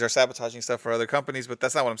companies are sabotaging stuff for other companies, but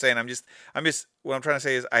that's not what I'm saying. I'm just what I'm trying to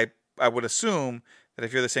say is I would assume that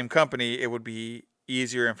if you're the same company, it would be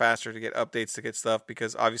easier and faster to get updates, to get stuff,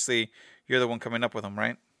 because obviously you're the one coming up with them,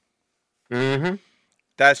 right? Mm-hmm.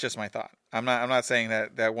 That's just my thought. I'm not saying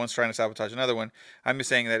that one's trying to sabotage another one. I'm just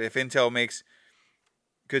saying that if Intel makes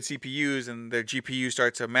good CPUs and their GPU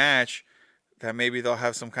starts to match, that maybe they'll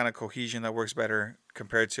have some kind of cohesion that works better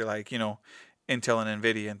compared to Intel and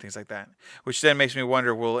NVIDIA and things like that. Which then makes me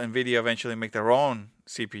wonder, will NVIDIA eventually make their own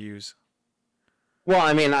CPUs? Well,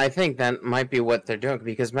 I mean, I think that might be what they're doing,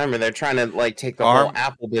 because remember, they're trying to take the whole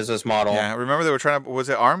Apple business model. Yeah, remember they were trying to, was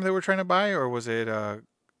it ARM they were trying to buy, or was it,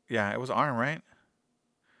 it was ARM, right?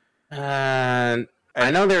 I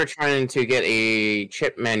know they were trying to get a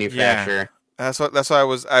chip manufacturer. Yeah, that's what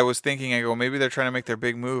I was thinking. I go, maybe they're trying to make their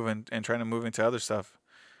big move and trying to move into other stuff.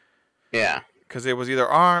 Yeah. Because it was either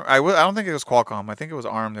ARM. I don't think it was Qualcomm. I think it was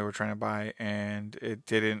ARM they were trying to buy, and it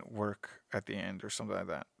didn't work at the end or something like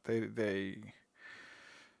that. They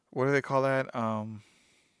what do they call that?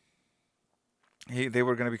 They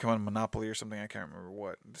were going to become a monopoly or something. I can't remember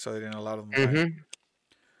what. So they didn't allow them to buy it.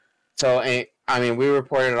 So I mean, we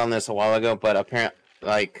reported on this a while ago, but apparently,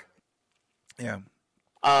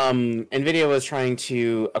 NVIDIA was trying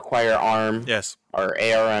to acquire ARM. Yes. Or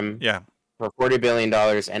ARM. Yeah. For $40 billion,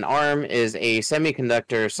 and ARM is a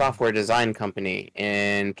semiconductor software design company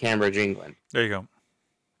in Cambridge, England. There you go.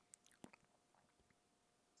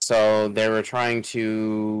 So they were trying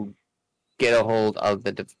to get a hold of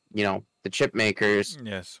the chip makers.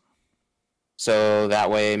 Yes. So that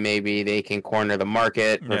way maybe they can corner the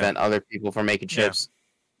market, prevent other people from making chips,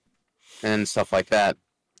 and stuff like that.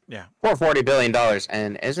 Yeah. For $40 billion,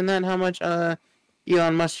 and isn't that how much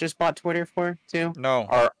Elon Musk just bought Twitter for too? No.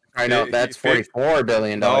 I know that's $44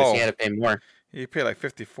 billion. No. He had to pay more. He paid like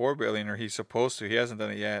 $54 billion, or he's supposed to. He hasn't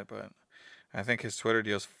done it yet, but I think his Twitter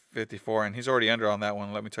deal's $54, and he's already under on that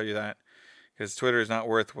one. Let me tell you that, because Twitter is not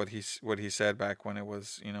worth what he said back when it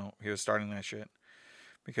was he was starting that shit.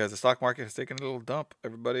 Because the stock market has taken a little dump,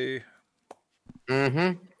 everybody.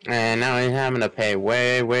 And now he's having to pay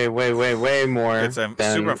way more. It's a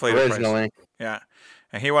super inflated originally. Price. Yeah,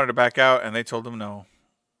 and he wanted to back out, and they told him no.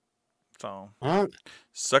 So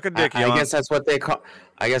suck a dick, Elon. I guess that's what they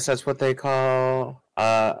call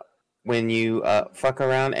when you fuck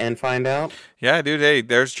around and find out. Yeah, dude. Hey,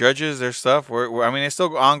 there's judges, there's stuff. I mean, it's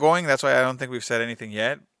still ongoing. That's why I don't think we've said anything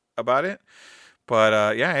yet about it.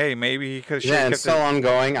 But hey, maybe he could. Yeah, it's still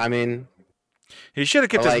ongoing. I mean, he should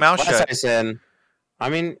have kept his mouth shut. I said,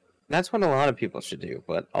 I mean, that's what a lot of people should do.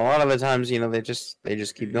 But a lot of the times, they just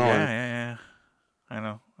keep going. Yeah. I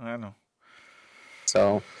know.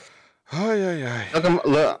 So. Oh yeah.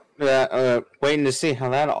 Waiting to see how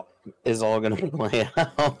that is all going to play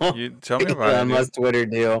out. You tell me about it. Musk Twitter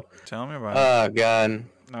deal. Tell me about it. Oh God,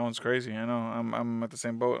 that one's crazy. I know. I'm at the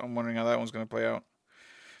same boat. I'm wondering how that one's going to play out.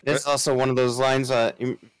 It's also one of those lines.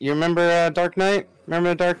 You remember Dark Knight?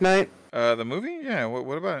 Remember Dark Knight? The movie? Yeah.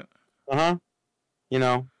 What about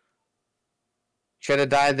it? Should have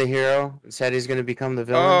died the hero and said he's going to become the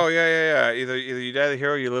villain. Oh yeah. Either you die the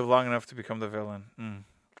hero, or you live long enough to become the villain.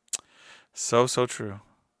 So true,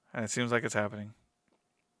 and it seems like it's happening.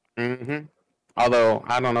 Although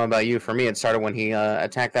I don't know about you, for me it started when he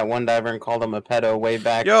attacked that one diver and called him a pedo way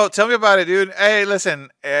back. Yo, tell me about it, dude. Hey,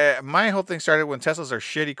 listen, my whole thing started when Teslas are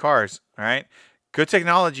shitty cars. All right, good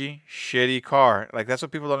technology, shitty car. Like that's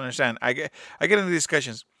what people don't understand. I get into these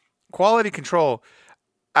discussions. quality control.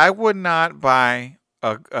 I would not buy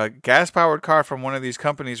a gas-powered car from one of these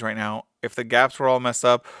companies right now if the gaps were all messed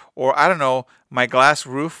up, or I don't know, my glass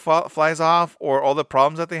roof flies off, or all the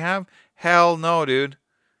problems that they have. Hell no, dude.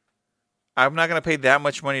 I'm not gonna pay that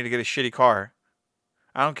much money to get a shitty car.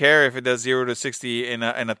 I don't care if it does 0 to 60 in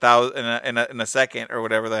a second or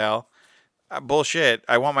whatever the hell. Bullshit.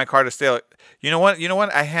 I want my car to stay. You know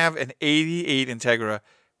what? I have an '88 Integra.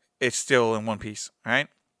 It's still in one piece. All right.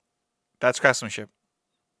 That's craftsmanship.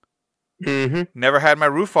 Mm-hmm. Never had my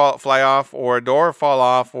roof fly off or a door fall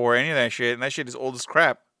off or any of that shit. And that shit is old as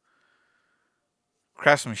crap.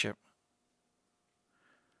 Craftsmanship.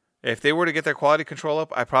 If they were to get their quality control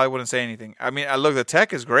up, I probably wouldn't say anything. I mean, look, the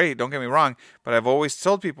tech is great. Don't get me wrong. But I've always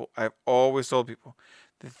told people.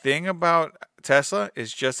 The thing about Tesla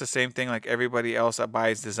is just the same thing like everybody else that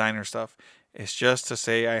buys designer stuff. It's just to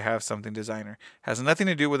say I have something designer. Has nothing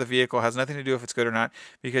to do with the vehicle. Has nothing to do if it's good or not.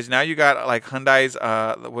 Because now you got like Hyundai's,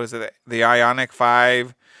 what is it? The Ioniq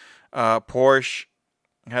 5, Porsche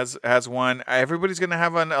has one. Everybody's gonna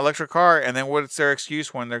have an electric car, and then what's their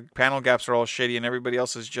excuse when their panel gaps are all shitty and everybody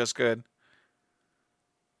else is just good?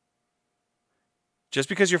 Just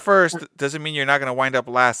because you're first doesn't mean you're not gonna wind up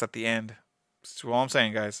last at the end. That's all I'm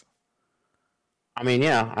saying, guys. I mean,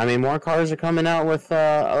 yeah. I mean, more cars are coming out with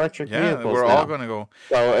electric vehicles. We're now. all gonna go.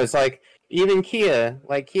 So it's like even Kia,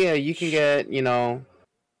 you can get,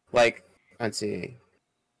 like, let's see,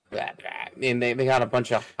 I mean, they got a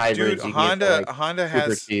bunch of hybrids. Dude, Honda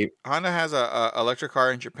has a electric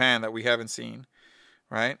car in Japan that we haven't seen,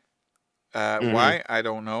 right? Why? I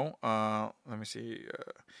don't know. Let me see.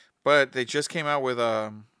 But they just came out with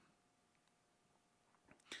a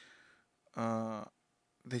new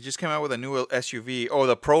SUV. Oh,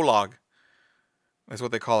 the Prologue. That's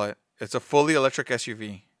what they call it. It's a fully electric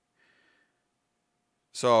SUV.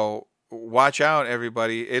 So watch out,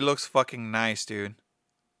 everybody. It looks fucking nice, dude.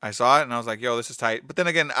 I saw it and I was like, yo, this is tight. But then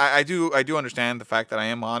again, I do understand the fact that I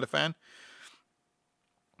am a Honda fan.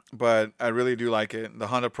 But I really do like it. The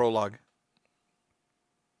Honda Prologue.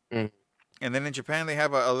 Mm. And then in Japan, they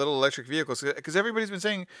have a little electric vehicles. Because everybody's been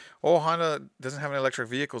saying, oh, Honda doesn't have any electric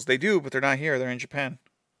vehicles. They do, but they're not here. They're in Japan.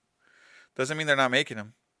 Doesn't mean they're not making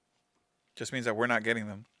them. Just means that we're not getting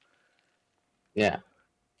them. Yeah.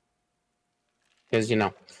 Because,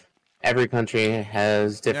 every country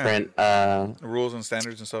has different rules and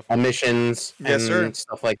standards and stuff. Emissions and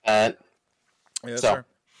stuff like that. Yes, sir.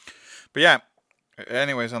 But yeah,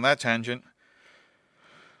 anyways, on that tangent,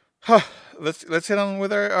 let's hit on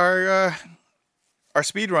with our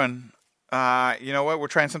speed run. You know what? We're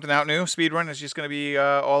trying something out new. Speed run is just going to be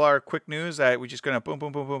all our quick news that we're just going to boom,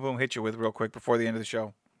 boom, boom, boom, boom, hit you with real quick before the end of the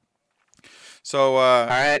show. So, all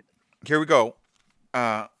right, here we go.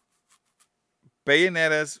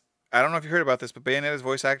 Bayonetta's, I don't know if you heard about this, but Bayonetta's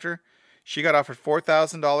voice actor, she got offered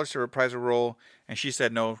 $4,000 to reprise a role, and she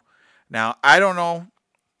said no. Now, I don't know.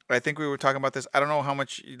 I think we were talking about this. I don't know how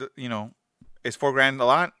much, is $4,000 a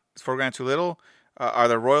lot? Is $4,000 too little? Are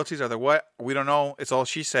there royalties? Are there what? We don't know. It's all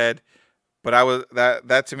she said. But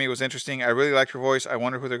that to me was interesting. I really liked her voice. I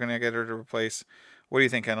wonder who they're going to get her to replace. What do you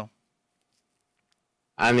think, Kendall?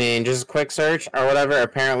 I mean, just a quick search or whatever.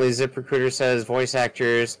 Apparently, ZipRecruiter says voice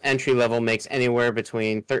actors entry level makes anywhere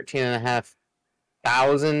between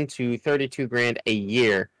 $13,500 to $32,000 a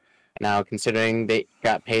year. Now, considering they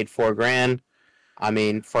got paid $4,000, I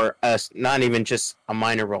mean, for us, not even just a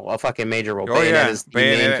minor role, a fucking major role. Bayonetta is the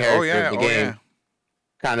main character of the game,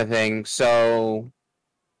 kind of thing. So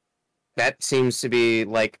that seems to be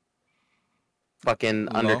like fucking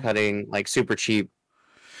undercutting, like super cheap.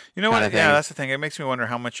 You know what? Yeah, that's the thing. It makes me wonder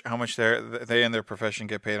how much they in their profession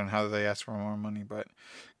get paid on how they ask for more money. But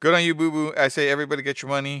good on you, Boo Boo. I say everybody get your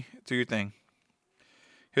money, do your thing.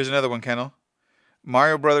 Here's another one, Kendall.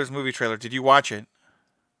 Mario Brothers movie trailer. Did you watch it?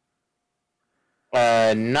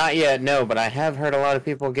 Not yet, no. But I have heard a lot of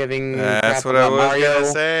people giving. That's what I was gonna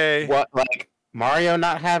say. What, like Mario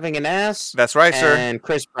not having an ass? That's right, sir. And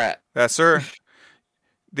Chris Pratt. That's sir.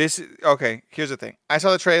 Okay. Here's the thing. I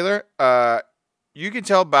saw the trailer. You can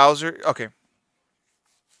tell Bowser. Okay,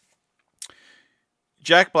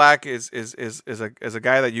 Jack Black is a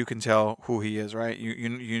guy that you can tell who he is, right?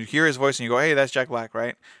 You hear his voice and you go, hey, that's Jack Black,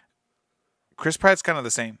 right? Chris Pratt's kind of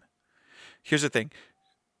the same. Here's the thing.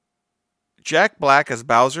 Jack Black as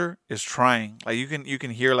Bowser is trying. Like you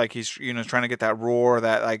can hear like he's trying to get that roar,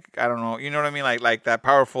 that like I don't know, you know what I mean? Like that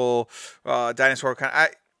powerful dinosaur kind.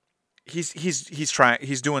 He's trying.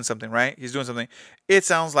 He's doing something, right? He's doing something. It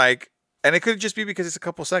sounds like. And it could just be because it's a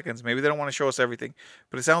couple seconds. Maybe they don't want to show us everything.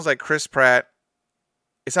 But it sounds like Chris Pratt.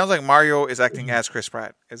 It sounds like Mario is acting as Chris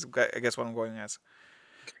Pratt. Is I guess what I'm going as.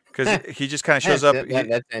 because he just kind of shows up.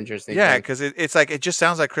 That's interesting. Yeah, because it's like it just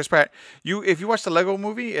sounds like Chris Pratt. If you watch the Lego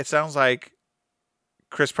Movie, it sounds like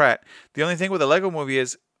Chris Pratt. The only thing with the Lego Movie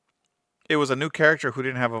is it was a new character who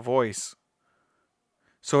didn't have a voice.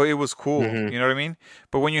 So it was cool, you know what I mean?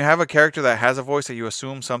 But when you have a character that has a voice that you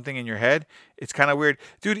assume something in your head, it's kind of weird.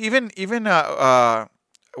 Dude, even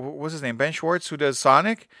what's his name? Ben Schwartz, who does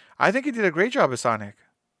Sonic, I think he did a great job as Sonic.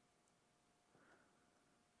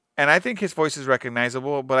 And I think his voice is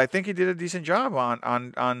recognizable, but I think he did a decent job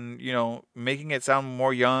on making it sound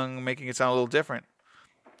more young, making it sound a little different.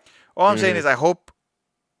 All I'm saying is I hope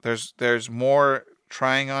there's more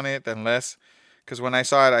trying on it than less. Because when I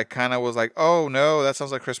saw it, I kind of was like, "Oh no, that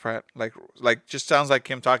sounds like Chris Pratt. Like just sounds like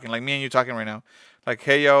him talking, like me and you talking right now. Like,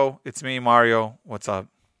 hey yo, it's me, Mario. What's up?"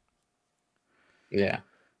 Yeah.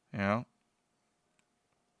 You know.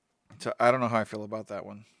 So I don't know how I feel about that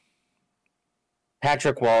one.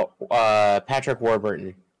 Patrick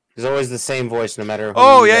Warburton. He's always the same voice, no matter.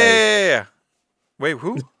 Oh yeah. Wait,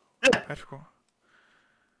 who? Patrick.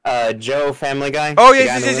 Joe, Family Guy. Oh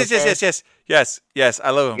yes. I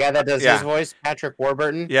love him. Yeah, that does his voice, Patrick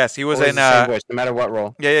Warburton. Yes, he was always in the same voice, no matter what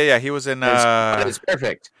role. Yeah. He was in. But it's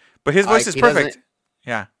perfect. But his voice is perfect.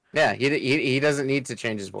 Yeah. Yeah, he doesn't need to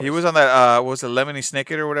change his voice. He was on that. Was it Lemony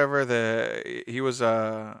Snicket or whatever? He was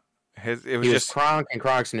just Kronk and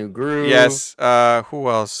Kronk's New Groove. Yes. Who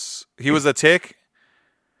else? He was the Tick.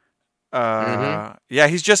 Yeah,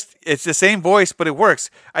 it's the same voice, but it works.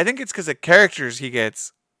 I think it's because the characters he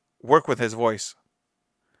gets work with his voice.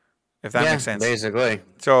 If that makes sense. Basically.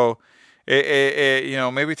 So,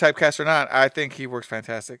 maybe typecast or not, I think he works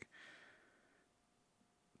fantastic.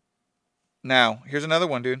 Now, here's another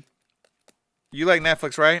one, dude. You like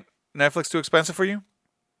Netflix, right? Netflix too expensive for you?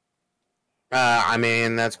 I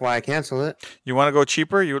mean, that's why I cancel it. You want to go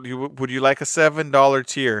cheaper? Would you like a $7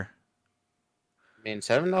 tier? I mean,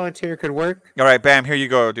 $7 tier could work. All right, bam, here you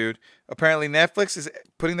go, dude. Apparently, Netflix is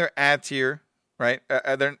putting their ad tier, right?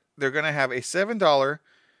 They're gonna have a $7.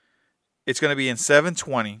 It's gonna be in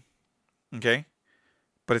 $7.20, okay?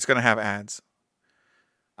 But it's gonna have ads.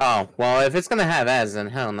 Oh well, if it's gonna have ads, then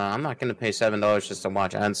hell no, I'm not gonna pay $7 just to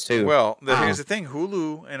watch ads too. Well, here's the thing: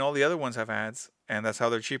 Hulu and all the other ones have ads, and that's how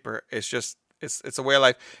they're cheaper. It's just it's a way of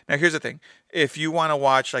life. Now, here's the thing: if you want to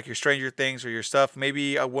watch like your Stranger Things or your stuff,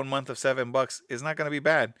 maybe a 1 month of $7 is not gonna be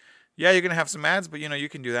bad. Yeah, you're gonna have some ads, but you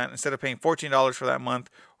can do that instead of paying $14 for that month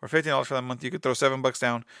or $15 for that month. You could throw $7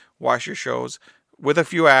 down, watch your shows with a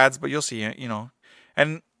few ads, but you'll see it,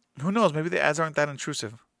 And who knows? Maybe the ads aren't that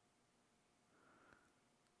intrusive.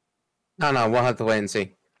 No, we'll have to wait and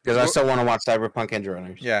see because I still want to watch Cyberpunk Edge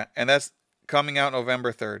Runners. Yeah, and that's coming out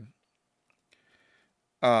November 3rd.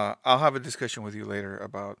 I'll have a discussion with you later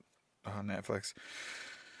about Netflix.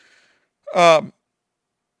 I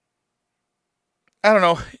don't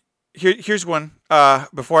know. Here's one.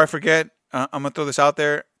 Before I forget, I'm gonna throw this out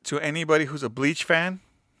there to anybody who's a Bleach fan.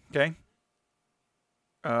 Okay.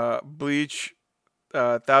 Bleach,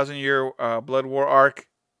 1,000-Year Blood War arc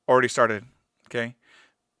already started. Okay.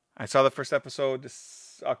 I saw the first episode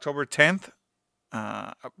this October 10th.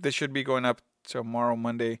 This should be going up tomorrow,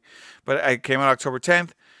 Monday, but I came out October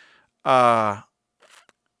 10th.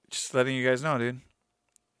 Just letting you guys know, dude.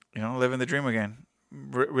 Living the dream again,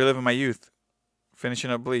 reliving my youth,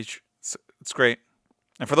 finishing up Bleach. It's great.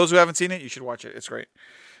 And for those who haven't seen it, you should watch it. It's great.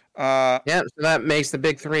 So that makes the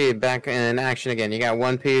big three back in action again. You got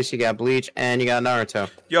One Piece, you got Bleach, and you got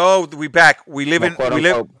Naruto. Yo, we back. We live in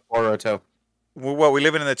Boruto. What, we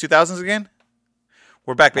living in the 2000s again?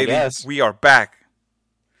 We're back, baby. We are back.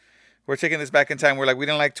 We're taking this back in time. We're like, we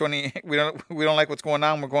don't like we don't like what's going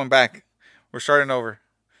on. We're going back. We're starting over.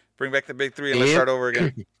 Bring back the big three and let's start over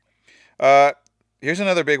again. Here's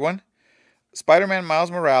another big one. Spider-Man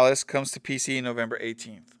Miles Morales comes to PC November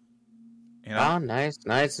 18th. Oh, nice.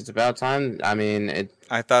 It's about time. I mean,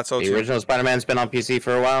 I thought so too. The original Spider-Man's been on PC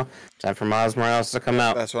for a while. Time for Miles Morales to come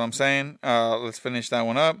out. That's what I'm saying. Let's finish that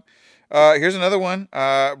one up. Here's another one.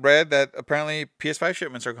 Read that apparently PS5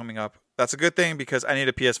 shipments are coming up. That's a good thing because I need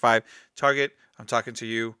a PS5. Target, I'm talking to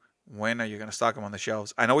you. When are you going to stock them on the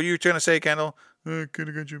shelves? I know what you're trying to say, Kendall. Could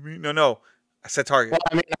have got you beat. No. I said Target. Well,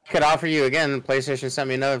 I mean, I could offer you again. PlayStation sent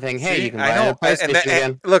me another thing. Hey, you can buy a PlayStation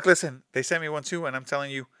again. Look, listen. They sent me one too, and I'm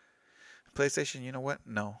telling you, PlayStation, you know what?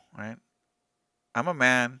 No, right? I'm a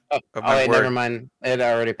man of my word. Never mind. It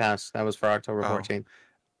already passed. That was for October 14th.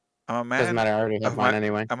 I'm a man. Doesn't matter. I already have mine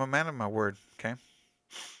anyway. I'm a man of my word. Okay.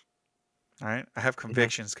 All right. I have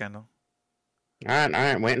convictions, Kendall. All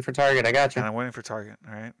right. Waiting for Target. I got you. And I'm waiting for Target.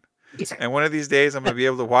 All right. And one of these days, I'm gonna be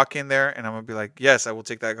able to walk in there, and I'm gonna be like, "Yes, I will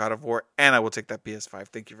take that God of War, and I will take that PS5.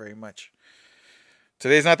 Thank you very much."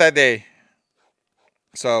 Today's not that day.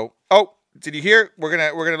 So, did you hear? We're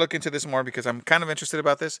gonna look into this more because I'm kind of interested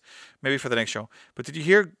about this. Maybe for the next show. But did you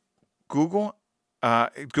hear Google?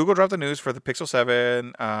 Google dropped the news for the Pixel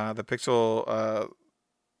 7, the Pixel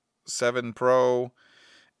 7 Pro,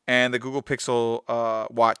 and the Google Pixel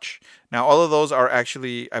Watch. Now, all of those are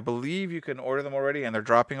actually, I believe you can order them already, and they're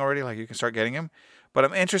dropping already. Like, you can start getting them. But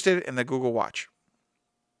I'm interested in the Google Watch.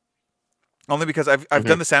 Only because I've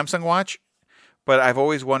done the Samsung Watch, but I've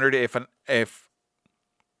always wondered if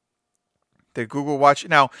the Google Watch.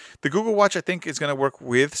 Now, the Google Watch, I think, is going to work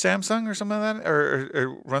with Samsung or something like that,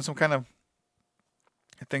 or run some kind of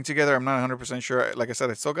thing together. I'm not 100% sure. Like I said,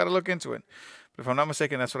 I still got to look into it. But if I'm not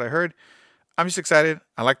mistaken, that's what I heard. I'm just excited.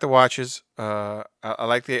 I like the watches. I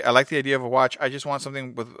like the idea of a watch. I just want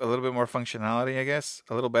something with a little bit more functionality, I guess,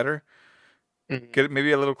 a little better. Get it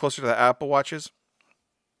maybe a little closer to the Apple Watches.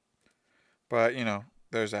 But,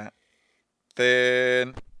 there's that.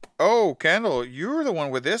 Then, Kendall, you're the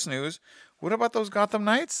one with this news. What about those Gotham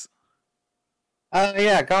Knights?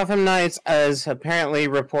 Yeah, Gotham Knights has apparently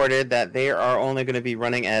reported that they are only going to be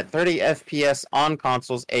running at 30 FPS on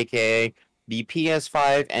consoles, aka the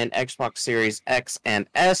PS5 and Xbox Series X and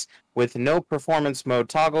S, with no performance mode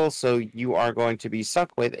toggle, so you are going to be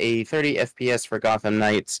stuck with a 30 FPS for Gotham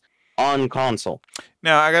Knights on console.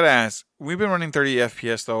 Now, I gotta ask, we've been running 30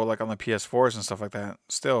 FPS, though, like on the PS4s and stuff like that,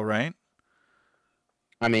 still, right?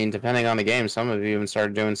 I mean, depending on the game, some of you even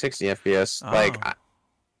started doing 60 FPS.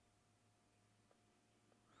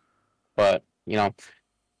 But,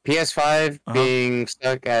 PS5 being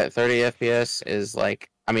stuck at 30 FPS is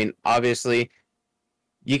obviously,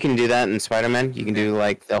 you can do that in Spider-Man. You can do,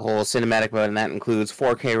 the whole cinematic mode, and that includes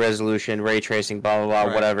 4K resolution, ray tracing, blah, blah,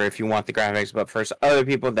 blah, whatever, if you want the graphics. But for other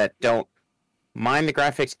people that don't mind the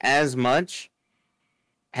graphics as much,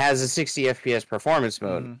 has a 60 FPS performance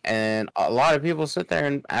mode, and a lot of people sit there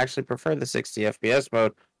and actually prefer the 60 FPS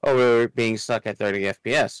mode over being stuck at 30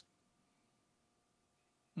 FPS.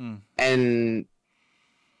 And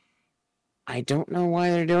I don't know why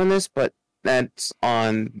they're doing this, but that's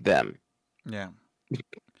on them. Yeah.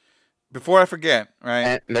 Before I forget, right?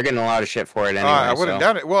 And they're getting a lot of shit for it anyway. I wouldn't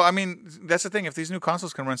doubt it. Well, I mean, that's the thing. If these new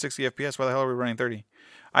consoles can run 60 FPS, why the hell are we running 30?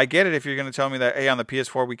 I get it if you're going to tell me that, hey, on the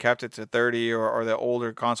PS4 we capped it to 30, or the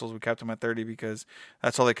older consoles we capped them at 30 because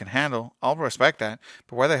that's all they can handle. I'll respect that.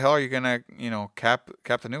 But why the hell are you going to, cap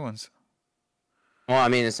the new ones? Well, I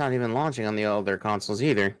mean, it's not even launching on the older consoles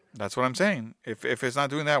either. That's what I'm saying. If it's not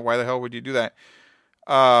doing that, why the hell would you do that?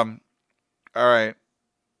 All right.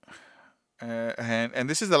 And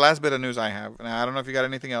this is the last bit of news I have. Now, I don't know if you got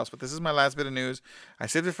anything else, but this is my last bit of news. I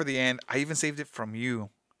saved it for the end. I even saved it from you.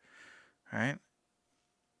 All right.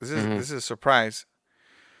 This is a surprise.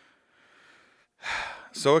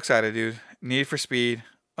 So excited, dude. Need for Speed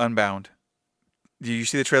Unbound. Do you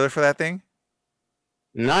see the trailer for that thing?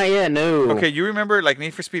 Not yet, no. Okay, you remember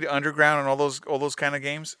Need for Speed Underground and all those kind of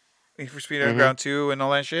games? Need for Speed Underground 2 and all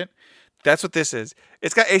that shit? That's what this is.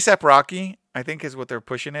 It's got A$AP Rocky, I think is what they're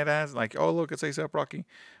pushing it as. Like, oh, look, it's A$AP Rocky.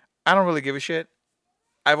 I don't really give a shit.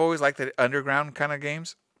 I've always liked the underground kind of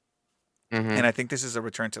games. And I think this is a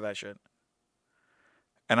return to that shit.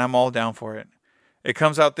 And I'm all down for it. It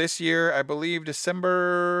comes out this year, I believe,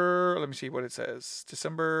 December. Let me see what it says.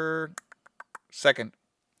 December 2nd.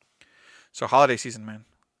 So holiday season, man.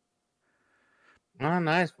 Oh,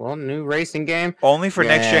 nice. Well, new racing game. Only for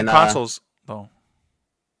next-gen consoles, though.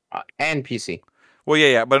 And PC. Well,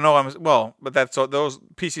 yeah. But no, but that's those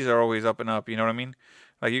PCs are always up and up. You know what I mean?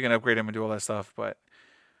 Like, you can upgrade them and do all that stuff, but...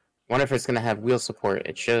 Wonder if it's going to have wheel support.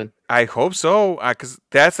 It should. I hope so, because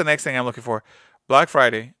that's the next thing I'm looking for. Black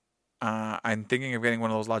Friday, I'm thinking of getting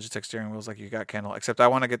one of those Logitech steering wheels like you got, Kendall. Except I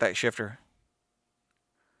want to get that shifter.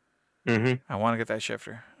 I want to get that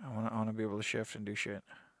shifter. I want to be able to shift and do shit.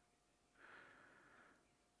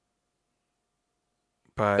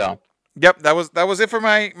 But yep, that was it for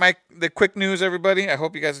the quick news, everybody. I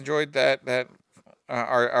hope you guys enjoyed that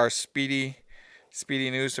our speedy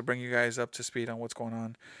news to bring you guys up to speed on what's going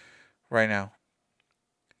on right now.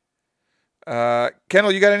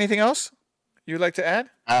 Kendall, you got anything else you'd like to add?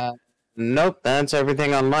 Nope, that's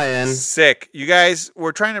everything on my end. Sick. You guys,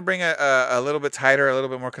 we're trying to bring a little bit tighter, a little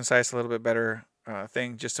bit more concise, a little bit better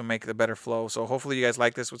thing just to make the better flow. So hopefully you guys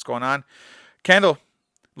like this, what's going on. Kendall,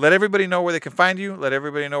 let everybody know where they can find you. Let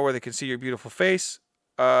everybody know where they can see your beautiful face.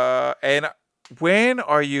 And when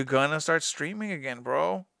are you going to start streaming again,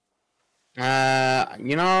 bro?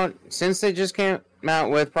 Since they just came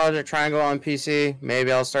out with Project Triangle on PC,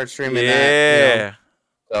 maybe I'll start streaming that. Yeah.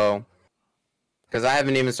 So... Because I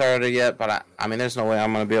haven't even started it yet, but I mean, there's no way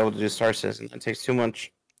I'm going to be able to do Star Citizen. It takes too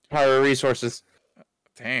much power resources.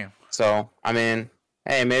 Damn. So, I mean,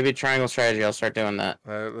 Hey, maybe Triangle Strategy. I'll start doing that.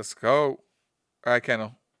 Let's go. All right,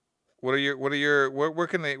 Kendall. Where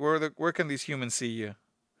can these humans see you?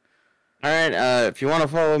 All right. If you want to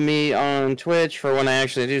follow me on Twitch for when I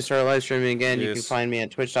actually do start live streaming again, you can find me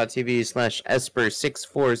at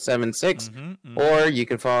twitch.tv/Esper6476, or you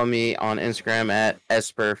can follow me on Instagram at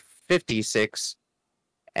Esper56,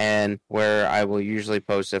 and where I will usually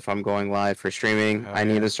post if I'm going live for streaming. I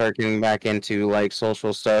need to start getting back into like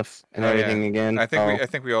social stuff and everything again. I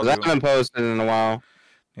think we all do. I haven't posted in a while.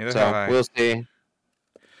 Neither have I. We'll see.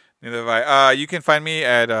 Neither have I. You can find me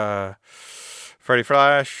at Freddy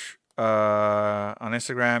Flash. On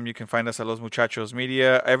Instagram, you can find us at Los Muchachos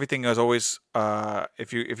Media. Everything is always,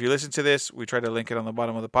 if you listen to this, we try to link it on the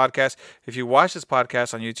bottom of the podcast. If you watch this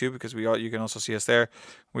podcast on YouTube, because you can also see us there,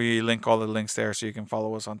 we link all the links there, so you can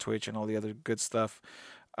follow us on Twitch and all the other good stuff.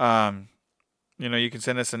 You can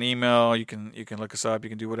send us an email. You can look us up. You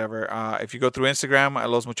can do whatever. If you go through Instagram at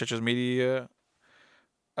Los Muchachos Media,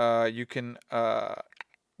 you can.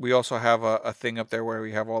 We also have a thing up there where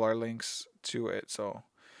we have all our links to it. So.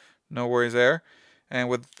 No worries there. And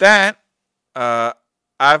with that,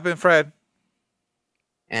 I've been Fred.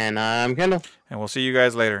 And I'm Kendall. And we'll see you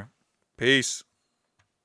guys later. Peace.